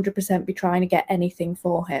would 100% be trying to get anything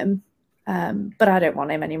for him. But I don't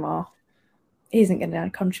want him anymore. He isn't going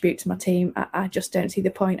to contribute to my team. I just don't see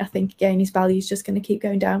the point. I think, again, his value is just going to keep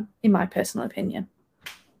going down, in my personal opinion.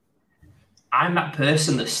 I'm that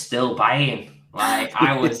person that's still buying. Like,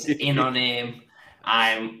 I was in on him.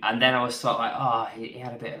 And then I was sort of like, oh, he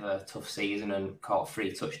had a bit of a tough season and caught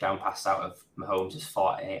 3 touchdown passes out of Mahomes'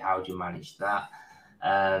 48. How do you manage that?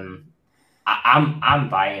 I'm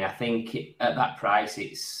buying. I think at that price,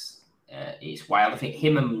 it's wild. I think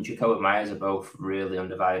him and Jacoby Myers are both really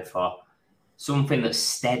undervalued for something that's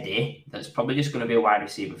steady. That's probably just going to be a wide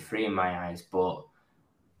receiver 3 in my eyes. But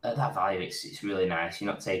at that value, it's really nice.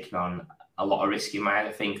 You're not taking on a lot of risk in Myers.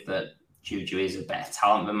 I think that JuJu is a better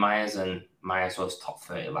talent than Myers, and Myers was top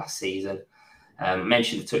 30 last season.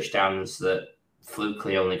 Mentioned the touchdowns that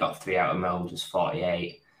flukily only got 3 out of Mahomes'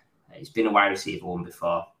 48. He's been a wide receiver 1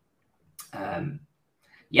 before.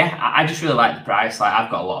 I just really like the price. Like,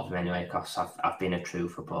 I've got a lot of them anyway because I've been a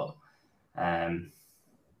truther, but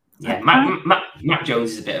Mac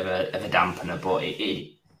Jones is a bit of a dampener, but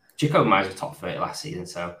Jacoby Myers was top 30 last season,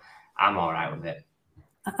 so I'm all right with it.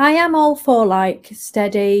 I am all for like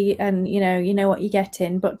steady and you know what you're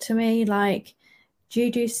getting, but to me, like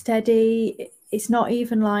JuJu steady, it's not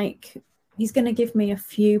even like he's going to give me a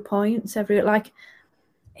few points every. Like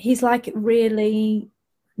he's like really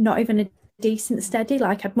not even a decent steady.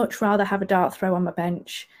 Like I'd much rather have a dart throw on my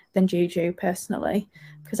bench than JuJu personally,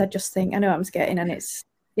 because I just think I know what I'm getting, and it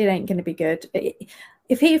ain't going to be good.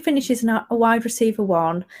 If he finishes a wide receiver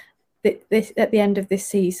 1 at the end of this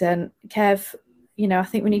season, Kev. I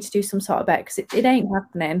think we need to do some sort of bet because it ain't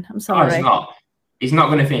happening. I'm sorry. Oh, he's not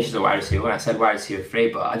going to finish as a wide receiver. When I said wide receiver 3,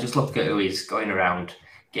 but I just look at who he's going around.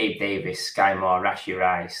 Gabe Davis, Sky Moore, Rashee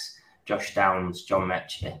Rice, Josh Downs, John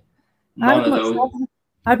Mechie.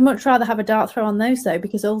 I'd much rather have a dart throw on those, though,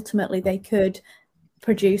 because ultimately they could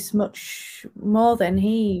produce much more than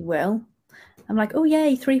he will. I'm like, oh,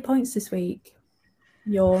 yay, 3 points this week.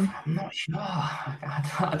 Yawn. I'm not sure.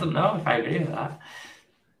 I don't know if I agree with that.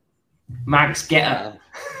 Max, get her.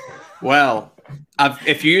 Well,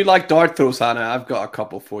 if you like dart throws, Hannah, I've got a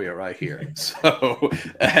couple for you right here. So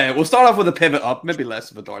we'll start off with a pivot up, maybe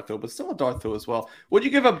less of a dart throw, but still a dart throw as well. Would you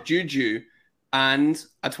give up JuJu and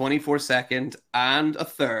a 24-second and a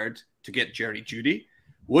third to get Jerry Jeudy?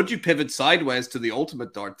 Would you pivot sideways to the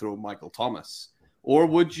ultimate dart throw, Michael Thomas? Or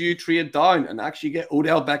would you trade down and actually get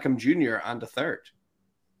Odell Beckham Jr. and a third?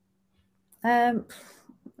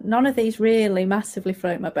 None of these really massively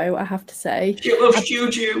float my boat, I have to say. She loves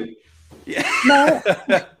JuJu. Yeah. No,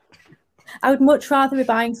 I would much rather be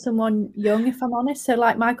buying someone young, if I'm honest. So,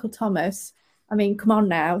 like Michael Thomas, I mean, come on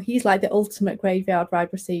now. He's like the ultimate graveyard wide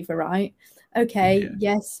receiver, right? Okay,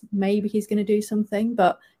 yes, maybe he's going to do something,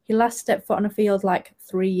 but he last stepped foot on a field like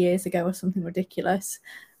 3 years ago or something ridiculous.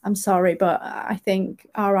 I'm sorry, but I think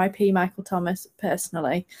RIP Michael Thomas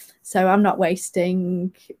personally. So I'm not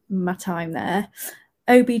wasting my time there.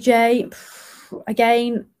 OBJ,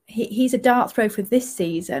 again, he's a dart throw for this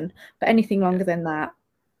season, but anything longer than that,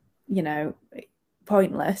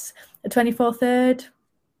 pointless. A 24 third,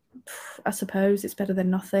 I suppose it's better than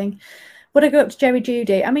nothing. Would I go up to Jerry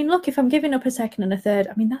Jeudy? I mean, look, if I'm giving up a second and a third,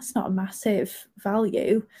 I mean, that's not a massive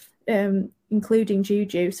value, including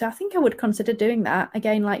JuJu. So I think I would consider doing that.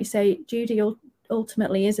 Again, like you say, Jeudy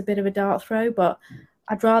ultimately is a bit of a dart throw, but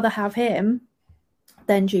I'd rather have him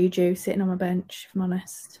than JuJu sitting on my bench, if I'm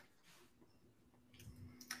honest.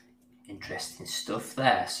 Interesting stuff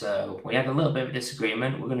there. So we had a little bit of a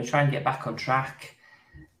disagreement. We're going to try and get back on track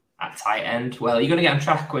at tight end. Well, you're going to get on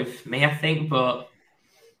track with me, I think, but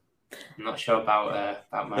I'm not sure about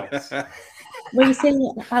Max. Well, you see,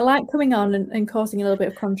 I like coming on and causing a little bit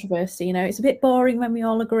of controversy. It's a bit boring when we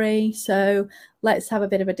all agree. So let's have a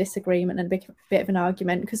bit of a disagreement and a bit of an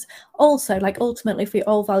argument. Because also, like, ultimately, if we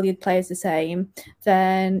all valued players the same,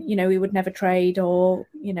 then, we would never trade or,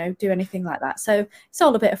 do anything like that. So it's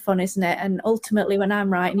all a bit of fun, isn't it? And ultimately, when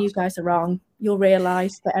I'm right and you guys are wrong, you'll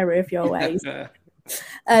realise the error of your ways.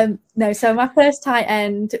 So my first tight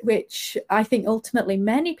end, which I think ultimately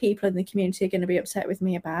many people in the community are going to be upset with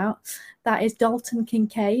me about, that is Dalton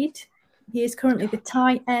Kincaid. He is currently the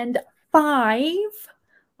tight end 5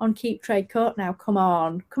 on Keep Trade Cut. Now, come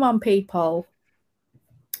on, people.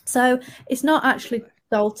 So it's not actually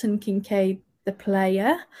Dalton Kincaid, the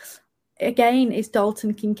player. Again, it's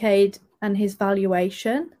Dalton Kincaid and his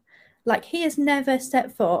valuation. Like, he has never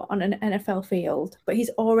stepped foot on an NFL field, but he's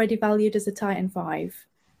already valued as a tight end 5.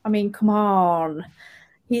 I mean, come on.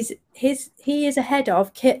 He is ahead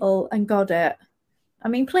of Kittle and Goddard. I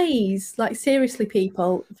mean, please, like, seriously,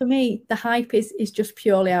 people, for me, the hype is just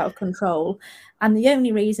purely out of control. And the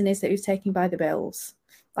only reason is that he was taken by the Bills.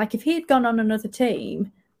 Like, if he had gone on another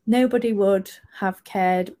team, nobody would have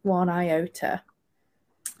cared one iota.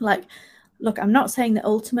 Like, look, I'm not saying that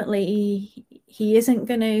ultimately he isn't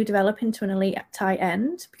going to develop into an elite tight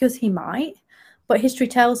end, because he might. But history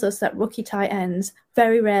tells us that rookie tight ends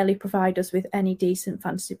very rarely provide us with any decent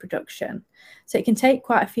fantasy production. So it can take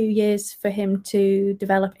quite a few years for him to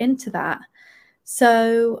develop into that.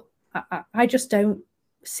 So I just don't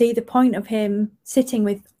see the point of him sitting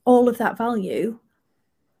with all of that value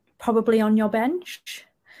probably on your bench.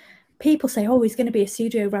 People say, oh, he's going to be a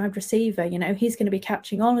pseudo wide receiver. You know, he's going to be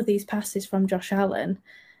catching all of these passes from Josh Allen,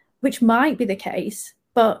 which might be the case.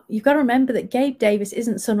 But you've got to remember that Gabe Davis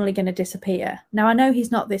isn't suddenly going to disappear. Now, I know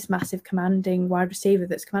he's not this massive commanding wide receiver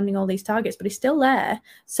that's commanding all these targets, but he's still there.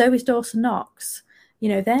 So is Dawson Knox. You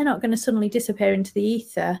know, they're not going to suddenly disappear into the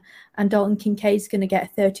ether, and Dalton Kincaid's going to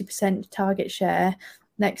get a 30% target share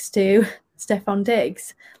next to Stephon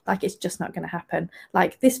Diggs. Like, it's just not going to happen.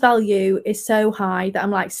 Like, this value is so high that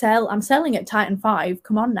I'm like, I'm selling at Titan 5.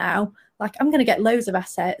 Come on now. Like, I'm going to get loads of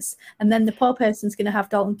assets, and then the poor person's going to have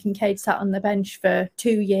Dalton Kincaid sat on the bench for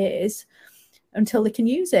 2 years until they can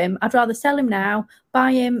use him. I'd rather sell him now,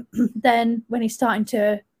 buy him then when he's starting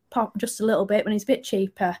to pop just a little bit, when he's a bit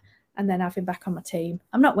cheaper, and then have him back on my team.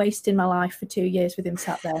 I'm not wasting my life for 2 years with him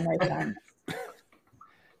sat there, no thanks.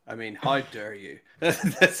 I mean, how dare you?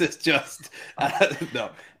 This is just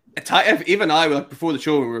no. Even I, like, before the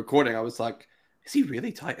show when we were recording, I was like, "Is he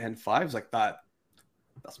really tight end 5s like that?"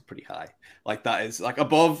 That's pretty high. Like, that is like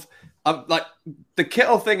above. Like the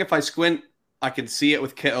Kittle thing. If I squint, I can see it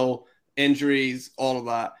with Kittle injuries, all of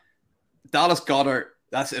that. Dallas Goedert.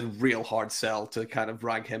 That's a real hard sell to kind of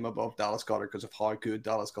rank him above Dallas Goedert because of how good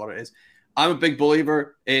Dallas Goedert is. I'm a big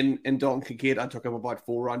believer in Dalton Kincaid. I took him about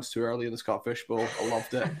 4 rounds too early in the Scott Fish Bowl. I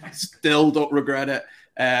loved it. Still don't regret it.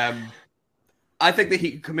 I think that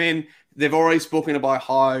he can come in. They've already spoken about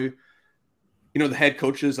how, you know, the head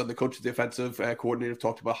coaches and the coach of the offensive coordinator have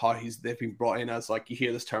talked about how they've been brought in as, like, you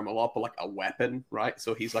hear this term a lot, but like a weapon, right?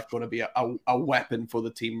 So he's like going to be a weapon for the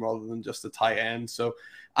team rather than just a tight end. So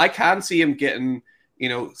I can see him getting, you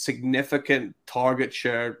know, significant target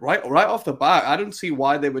share right off the bat. I don't see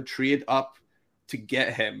why they would trade up to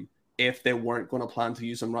get him if they weren't going to plan to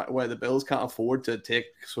use him right away. The Bills can't afford to take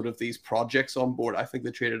sort of these projects on board. I think they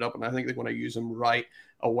traded up, and I think they're going to use him right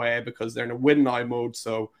away because they're in a win now mode.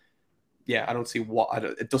 So yeah, I don't see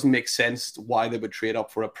it doesn't make sense why they would trade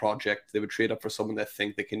up for a project. They would trade up for someone they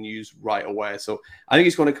think they can use right away. So I think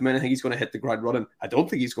he's going to come in. I think he's going to hit the ground running. I don't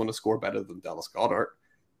think he's going to score better than Dallas Goedert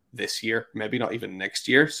this year, maybe not even next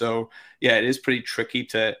year. So yeah, it is pretty tricky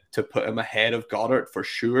to put him ahead of Goddard for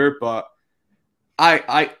sure. But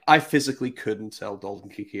I physically couldn't sell Dalton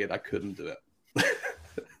Kincaid. I couldn't do it.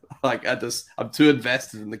 Like, I'm too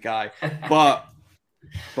invested in the guy. But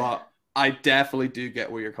I definitely do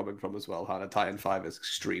get where you're coming from as well, Hannah. Titan 5 is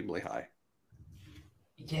extremely high.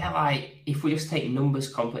 Yeah, like, if we just take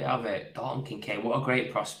numbers completely out of it, Dalton Kincaid, what a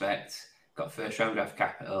great prospect. Got first round draft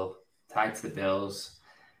capital, tied to the Bills.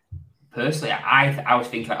 Personally, I was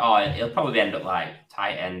thinking, he'll probably end up like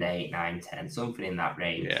tight end 8, 9, 10, something in that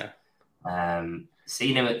range. Yeah.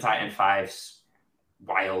 Seeing him at tight end 5's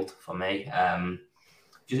wild for me.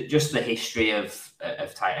 Just the history of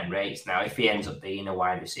tight end rates. Now, if he ends up being a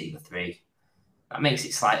wide receiver 3, that makes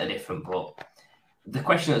it slightly different. But the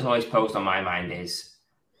question that's always posed on my mind is,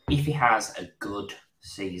 if he has a good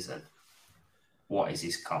season, what is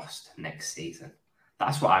his cost next season?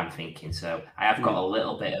 That's what I'm thinking. So I have got a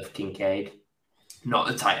little bit of Kincaid, not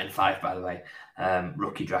the Titan 5, by the way.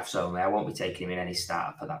 Rookie drafts only. I won't be taking him in any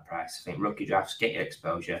startup at that price. I think rookie drafts, get your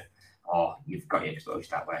exposure, or you've got your exposure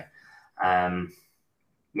that way.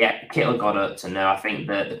 Yeah, Kittle Goddard to know. I think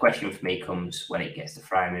the question for me comes when it gets to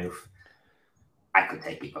Frymouth. I could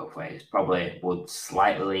take it both ways. Probably would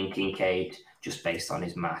slightly lean Kincaid just based on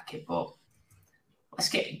his market, but let's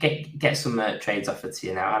get some trades offered to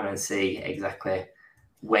you now and see exactly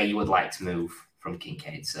where you would like to move from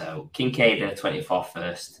Kincaid. So Kincaid at 24th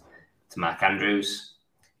first to Mark Andrews.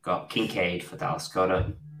 Got Kincaid for Dallas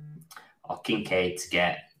Goedert. Or Kincaid to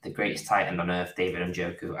get the greatest tight end on earth, David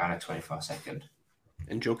Njoku, and a 24th second.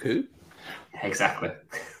 Njoku? Exactly.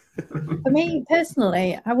 For me,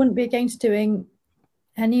 personally, I wouldn't be against doing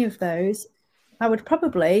any of those. I would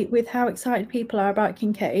probably, with how excited people are about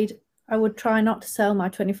Kincaid, I would try not to sell my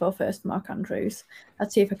 24 first Mark Andrews.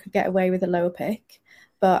 I'd see if I could get away with a lower pick.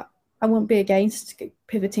 But I wouldn't be against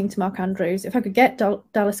pivoting to Mark Andrews. If I could get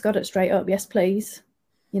Dallas Goedert straight up, yes, please.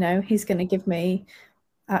 You know, he's going to give me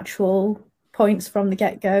actual points from the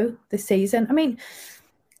get-go this season. I mean,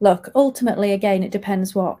 look, ultimately, again, it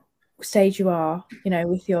depends what stage you are, you know,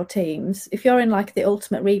 with your teams. If you're in like the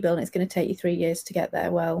ultimate rebuild and it's going to take you 3 years to get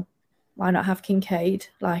there, well, why not have Kincaid?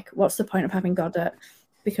 Like, what's the point of having Goddard?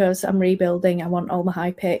 Because I'm rebuilding, I want all my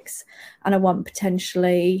high picks and I want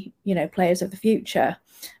potentially, you know, players of the future.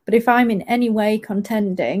 But if I'm in any way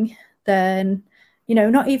contending, then, you know,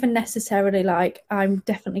 not even necessarily like I'm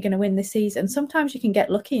definitely going to win this season. Sometimes you can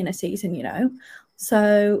get lucky in a season, you know.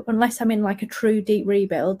 So unless I'm in like a true deep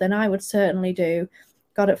rebuild, then I would certainly do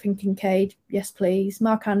Goddard from Kincaid. Yes, please.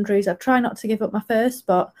 Mark Andrews, I'd try not to give up my first,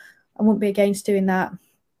 but I wouldn't be against doing that.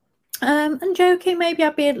 And joking, maybe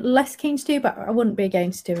I'd be less keen to do, but I wouldn't be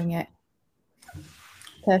against doing it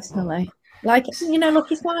personally. Like, you know, look,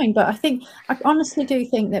 he's fine, but I honestly do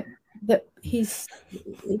think that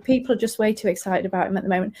people are just way too excited about him at the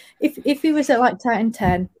moment. If he was at like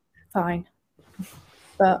 10, fine,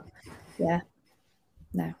 but yeah,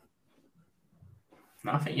 no.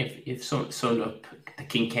 I think you've summed up the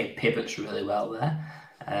Kincaid pivots really well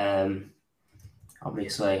there.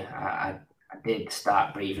 Obviously, I did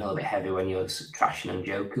start breathing a little bit heavy when you were trashing on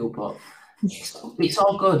JuJu, but it's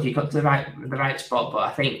all good. You got to the right spot. But I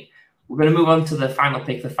think we're going to move on to the final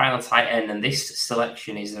pick, the final tight end, and this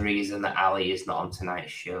selection is the reason that Ali is not on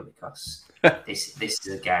tonight's show, because this is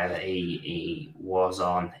a guy that he was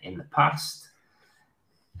on in the past,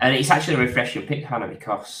 and it's actually a refreshing pick, Hannah,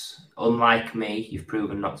 because unlike me, you've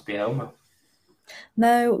proven not to be a homer.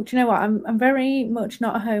 No, do you know what? I'm very much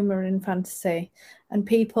not a homer in fantasy, and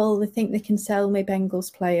people, they think they can sell me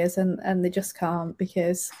Bengals players, and they just can't,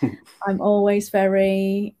 because I'm always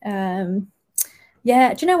very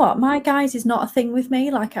yeah. Do you know what? My guys is not a thing with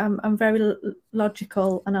me. Like I'm very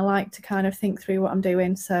logical, and I like to kind of think through what I'm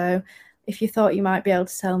doing. So if you thought you might be able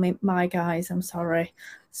to sell me my guys, I'm sorry,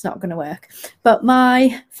 it's not going to work. But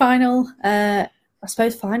my final I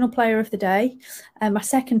suppose final player of the day, my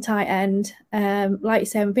second tight end. Like you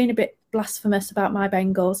say, I'm being a bit blasphemous about my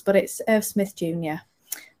Bengals, but it's Irv Smith Jr.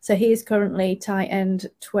 So he is currently tight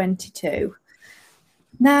end 22.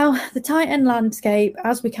 Now, the tight end landscape,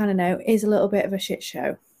 as we kind of know, is a little bit of a shit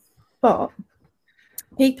show. But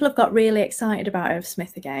people have got really excited about Irv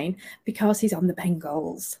Smith again because he's on the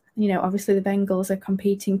Bengals. You know, obviously the Bengals are a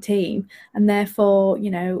competing team, and therefore,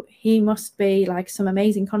 you know, he must be like some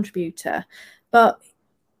amazing contributor. But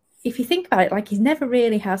if you think about it, like, he's never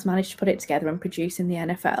really has managed to put it together and produce in the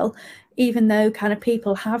NFL, even though kind of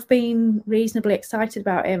people have been reasonably excited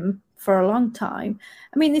about him for a long time.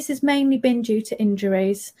 I mean, this has mainly been due to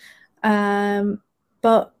injuries.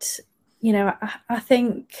 But, you know, I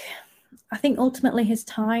think ultimately his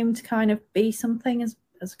time to kind of be something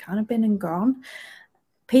has kind of been and gone.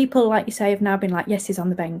 People, like you say, have now been like, yes, he's on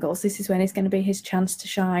the Bengals. This is when it's going to be his chance to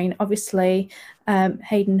shine. Obviously,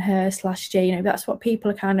 Hayden Hurst last year, you know, that's what people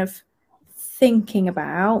are kind of thinking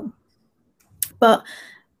about. But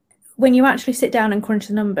when you actually sit down and crunch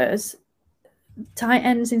the numbers, tight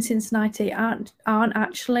ends in Cincinnati aren't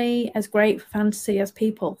actually as great for fantasy as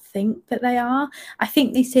people think that they are. I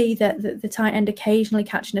think they see that the tight end occasionally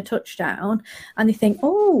catching a touchdown, and they think,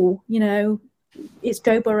 oh, you know, it's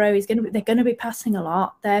Joe Burrow. They're going to be passing a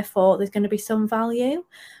lot, therefore there's going to be some value.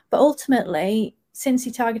 But ultimately, since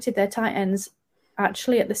he targeted their tight ends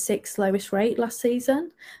actually at the 6th lowest rate last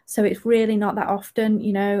season, so it's really not that often.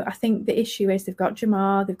 You know, I think the issue is they've got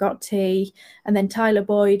Jamar, they've got T, and then Tyler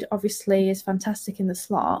Boyd obviously is fantastic in the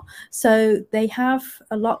slot, so they have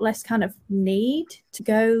a lot less kind of need to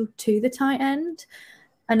go to the tight end.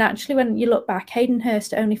 And actually, when you look back, Hayden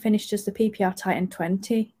Hurst only finished as the PPR tight end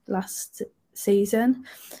 20 last season.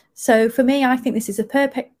 So for me, I think this is a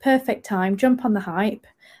perfect time, jump on the hype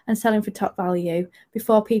and sell him for top value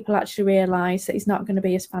before people actually realise that he's not going to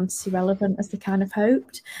be as fantasy relevant as they kind of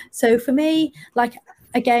hoped. So for me, like,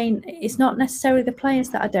 again, it's not necessarily the players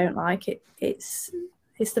that I don't like, it's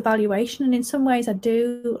the valuation. And in some ways I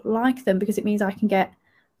do like them because it means I can get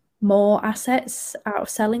more assets out of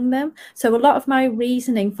selling them. So a lot of my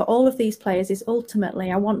reasoning for all of these players is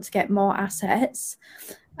ultimately I want to get more assets.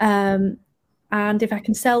 And if I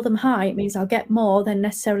can sell them high, it means I'll get more than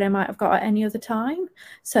necessarily I might have got at any other time.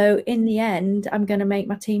 So in the end, I'm going to make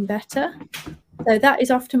my team better. So that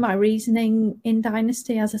is often my reasoning in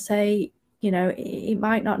Dynasty. As I say, you know, it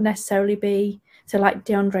might not necessarily be. So like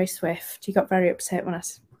DeAndre Swift, you got very upset when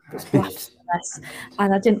It's blasphemous.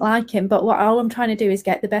 And I didn't like him. But all I'm trying to do is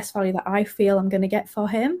get the best value that I feel I'm going to get for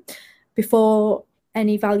him before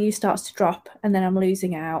any value starts to drop and then I'm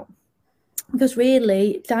losing out. Because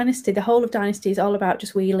really, Dynasty, the whole of Dynasty is all about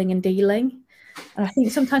just wheeling and dealing. And I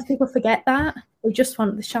think sometimes people forget that. They just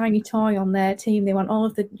want the shiny toy on their team. They want all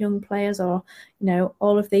of the young players or,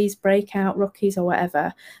 all of these breakout rookies or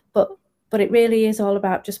whatever. But it really is all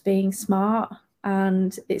about just being smart.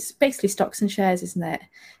 And it's basically stocks and shares, isn't it?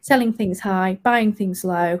 Selling things high, buying things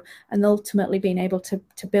low, and ultimately being able to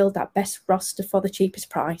build that best roster for the cheapest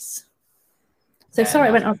price. So sorry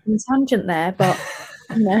I went off on a tangent there, but,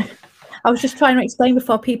 I was just trying to explain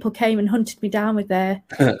before people came and hunted me down with their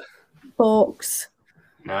forks.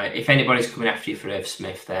 No, if anybody's coming after you for Irv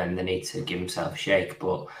Smith, then they need to give himself a shake.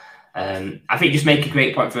 But I think you just make a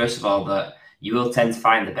great point, first of all, that you will tend to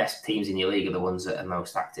find the best teams in your league are the ones that are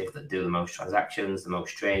most active, that do the most transactions, the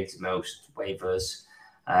most trades, the most waivers.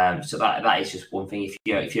 So that is just one thing.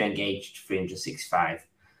 If you're engaged 365,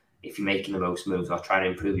 if you're making the most moves or trying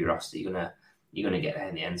to improve your roster, you're gonna get there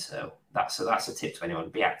in the end. So that's a tip to anyone: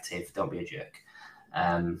 be active, don't be a jerk.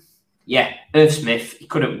 Irv Smith, he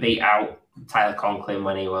couldn't beat out Tyler Conklin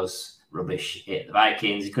when he was rubbish at the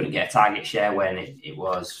Vikings. He couldn't get a target share when it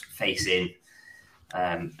was facing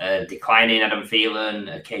declining Adam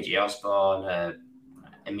Thielen, KJ Osborne,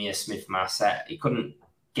 Emir Smith-Marset. He couldn't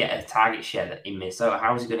get a target share in Minnesota.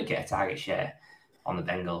 How is he going to get a target share on the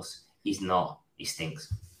Bengals? He's not. He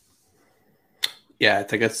stinks. Yeah, I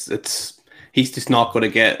think he's just not going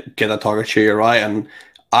to get a target share. You're right, and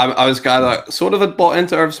I was a guy that sort of had bought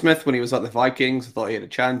into Irv Smith when he was at the Vikings. I thought he had a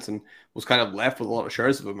chance and was kind of left with a lot of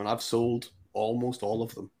shares of him, and I've sold almost all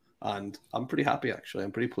of them. And I'm pretty happy, actually.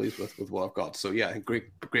 I'm pretty pleased with what I've got. So, yeah,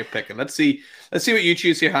 great pick. And let's see what you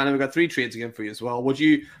choose here, Hannah. We've got 3 trades again for you as well. Would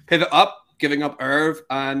you pivot up, giving up Irv?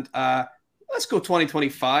 And let's go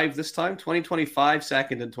 2025 this time. 2025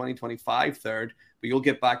 second and 2025 third. But you'll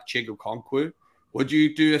get back Chig Okonkwo. Would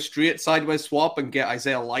you do a straight sideways swap and get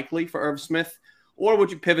Isaiah Likely for Irv Smith? Or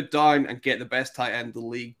would you pivot down and get the best tight end in the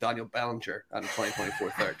league, Daniel Bellinger, at the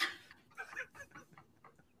 2024 third?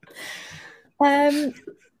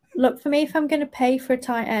 Look, for me, if I'm going to pay for a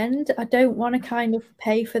tight end, I don't want to kind of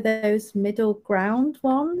pay for those middle ground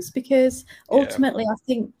ones because ultimately I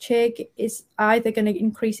think Chig is either going to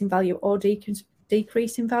increase in value or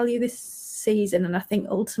decrease in value this season. And I think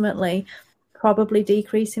ultimately probably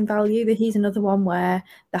decrease in value. That he's another one where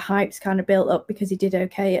the hype's kind of built up because he did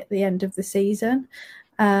okay at the end of the season.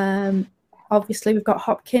 Obviously, we've got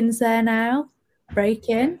Hopkins there now,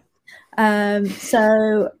 breaking.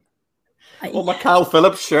 So... Oh, my Kyle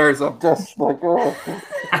Phillips shares. I'm just like, oh.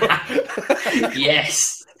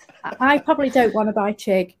 Yes. I probably don't want to buy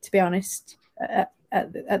Chig, to be honest,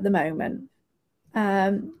 at the moment.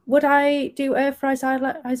 Would I do Irv for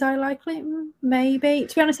Isaiah Likely? Maybe.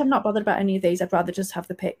 To be honest, I'm not bothered about any of these. I'd rather just have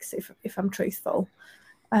the picks if I'm truthful.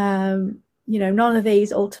 None of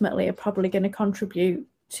these ultimately are probably going to contribute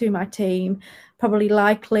to my team. Probably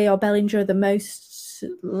Likely or Bellinger are the most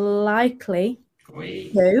likely.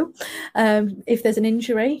 If there's an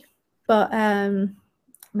injury, but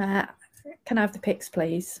Matt, can I have the picks,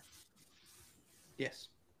 please? Yes,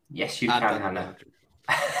 you can, Hannah.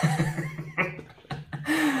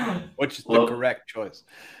 Which is the correct choice?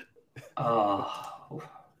 Oh,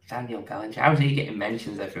 Daniel Bellinger. How's he getting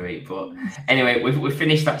mentions every week? But anyway, we've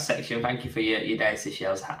finished that section. Thank you for your dicey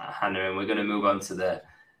shells, Hannah, and we're going to move on to the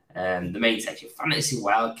main section, fantasy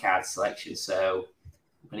wildcard selection. So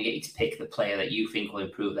I'm going to get you to pick the player that you think will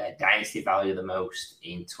improve their dynasty value the most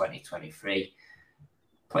in 2023.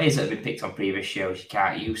 Players that have been picked on previous shows you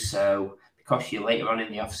can't use, so because you're later on in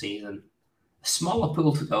the off-season, a smaller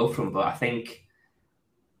pool to go from, but I think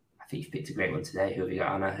you've picked a great one today. Who have you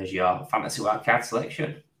got, Anna, as your fantasy wildcard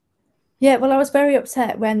selection? Yeah, well, I was very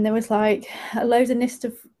upset when there was like a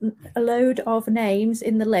load of names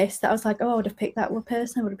in the list that I was like, oh, I would have picked that one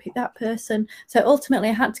person, I would have picked that person. So ultimately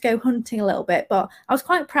I had to go hunting a little bit, but I was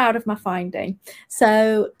quite proud of my finding.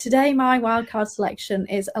 So today my wildcard selection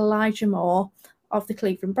is Elijah Moore of the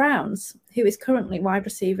Cleveland Browns, who is currently wide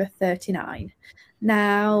receiver 39.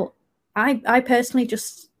 Now, I personally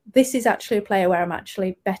this is actually a player where I'm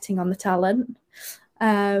actually betting on the talent.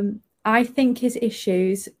 I think his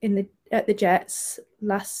issues at the Jets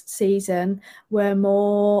last season were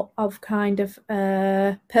more of kind of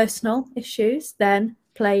personal issues than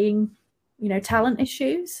playing, talent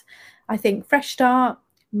issues. I think fresh start,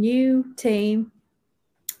 new team.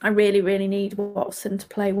 I really, really need Watson to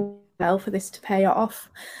play well for this to pay off.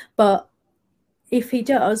 But if he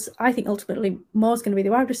does, I think ultimately Moore's going to be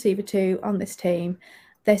the wide receiver 2 on this team.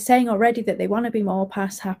 They're saying already that they want to be more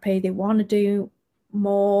pass happy. They want to do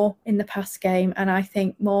more in the pass game, and I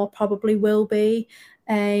think Moore probably will be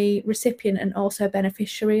a recipient and also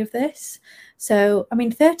beneficiary of this. So, I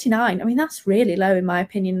mean, 39, I mean, that's really low in my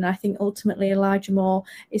opinion, and I think ultimately Elijah Moore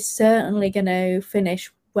is certainly going to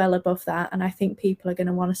finish well above that, and I think people are going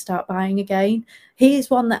to want to start buying again. He is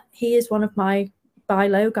one of my buy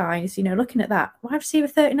low guys, you know, looking at that. Wide receiver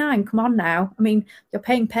 39, come on now. I mean, you're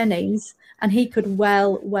paying pennies, and he could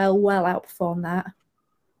well outperform that.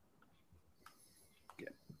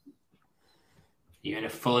 You're in a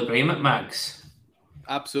full agreement, Mags?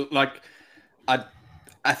 Absolutely. Like,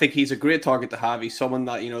 I think he's a great target to have. He's someone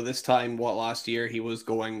that, you know, this time, last year, he was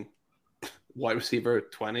going wide receiver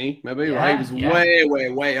 20, maybe, right? He was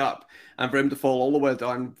way up. And for him to fall all the way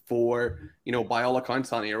down for, you know, by all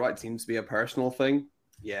accounts, Annie, you're right, seems to be a personal thing.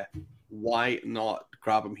 Yeah. Why not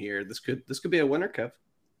grab him here? This could be a winner, Kev.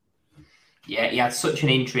 Yeah, he had such an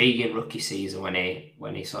intriguing rookie season when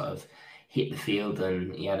he sort of hit the field,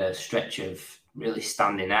 and he had a stretch of really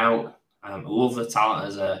standing out. I love the talent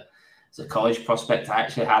as a college prospect. I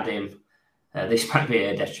actually had him. This might be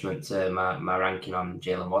a detriment to my ranking on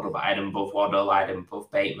Jalen Waddle, but I had him above Waddle, I had him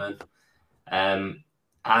above Bateman.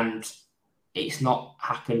 And it's not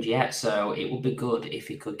happened yet, so it would be good if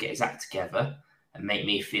he could get his act together and make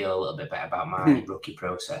me feel a little bit better about my rookie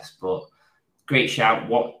process. But great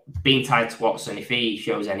shout. Being tied to Watson, if he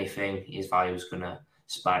shows anything, his value is going to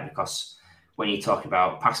spike, because when you talk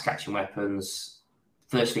about pass catching weapons,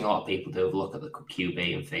 first thing a lot of people do is look at the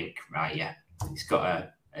QB and think, right, yeah, he's got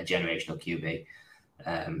a generational QB.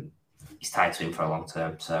 He's tied to him for a long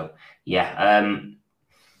term. So, yeah.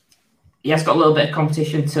 He has got a little bit of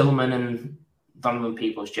competition, Tillman and Donovan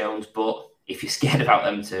Peoples-Jones, but if you're scared about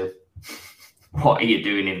them two, what are you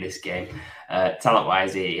doing in this game?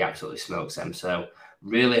 Talent-wise, he absolutely smokes them. So,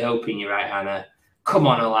 really hoping you're right, Hannah. Come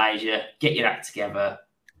on, Elijah. Get your act together.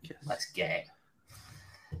 Yes. Let's get it.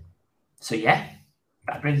 So, yeah.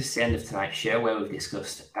 That brings us to the end of tonight's show, where we've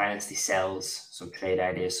discussed dynasty sells, some trade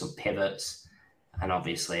ideas, some pivots, and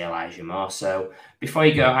obviously Elijah Moore. So before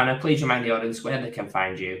you go, Hannah, please remind the audience where they can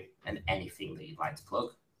find you and anything that you'd like to plug.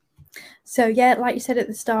 So, yeah, like you said at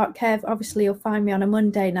the start, Kev, obviously you'll find me on a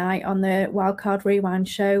Monday night on the Wildcard Rewind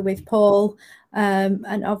show with Paul.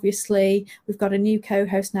 And obviously we've got a new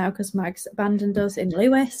co-host now because Mags abandoned us in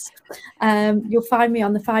Lewis. You'll find me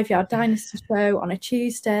on the 5 Yard Dynasty show on a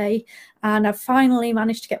Tuesday. And I've finally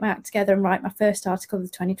managed to get my act together and write my first article of the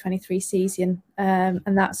 2023 season.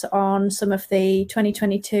 And that's on some of the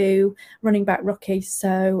 2022 running back rookies.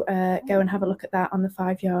 So go and have a look at that on the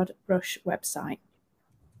 5 Yard Rush website.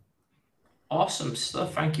 Awesome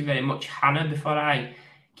stuff. Thank you very much, Hannah. Before I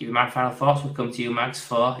give you my final thoughts, we'll come to you, Mags,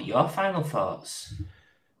 for your final thoughts.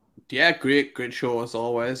 Yeah, great show as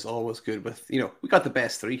always. Always good with, you know, we got the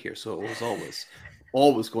best three here, so it was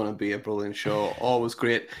always going to be a brilliant show. Always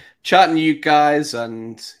great chatting to you guys,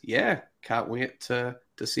 and yeah, can't wait to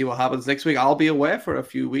see what happens next week. I'll be away for a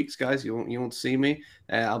few weeks, guys. You won't see me.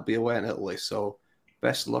 I'll be away in Italy, so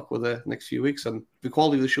best of luck with the next few weeks, and the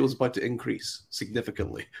quality of the show is about to increase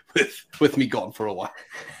significantly with me gone for a while.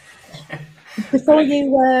 Before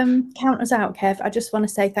you count us out, Kev, I just want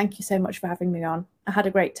to say thank you so much for having me on. I had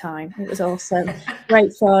a great time. It was awesome.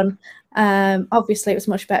 Great fun. Obviously, it was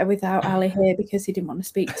much better without Ali here because he didn't want to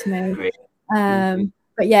speak to me.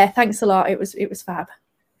 But yeah, thanks a lot. It was fab.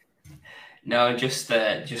 No, just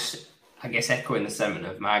I guess echoing the sentiment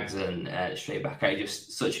of Mags and straight back,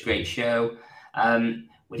 just such a great show.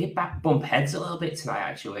 We did bump heads a little bit tonight,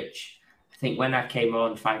 actually, which I think when I came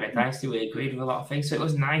on 5 Yard Dynasty, we agreed with a lot of things. So it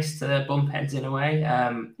was nice to bump heads in a way.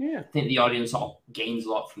 I think the audience sort of gains a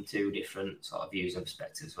lot from two different sort of views and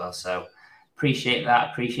perspectives as well. So appreciate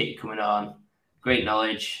that. Appreciate you coming on. Great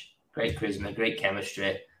knowledge, great charisma, great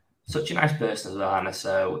chemistry. Such a nice person as well, Hannah.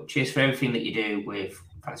 So cheers for everything that you do with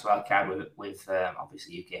Fantasy Wildcard, with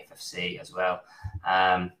obviously UKFFC as well.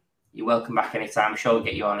 You're welcome back anytime. I'm sure we'll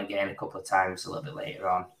get you on again a couple of times a little bit later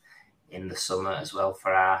on in the summer as well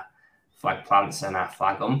for our flag plants and our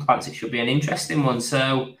flag unplants. It should be an interesting one.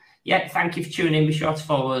 So, yeah, thank you for tuning in. Be sure to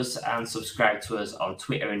follow us and subscribe to us on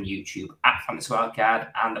Twitter and YouTube at Fantasy Wildcard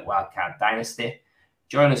and at Wildcard Dynasty.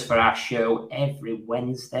 Join us for our show every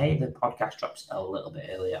Wednesday. The podcast drops a little bit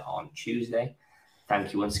earlier on Tuesday.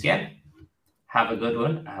 Thank you once again. Have a good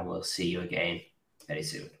one, and we'll see you again very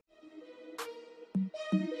soon.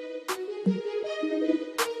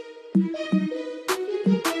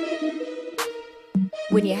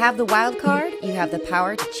 When you have the wild card, you have the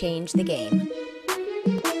power to change the game.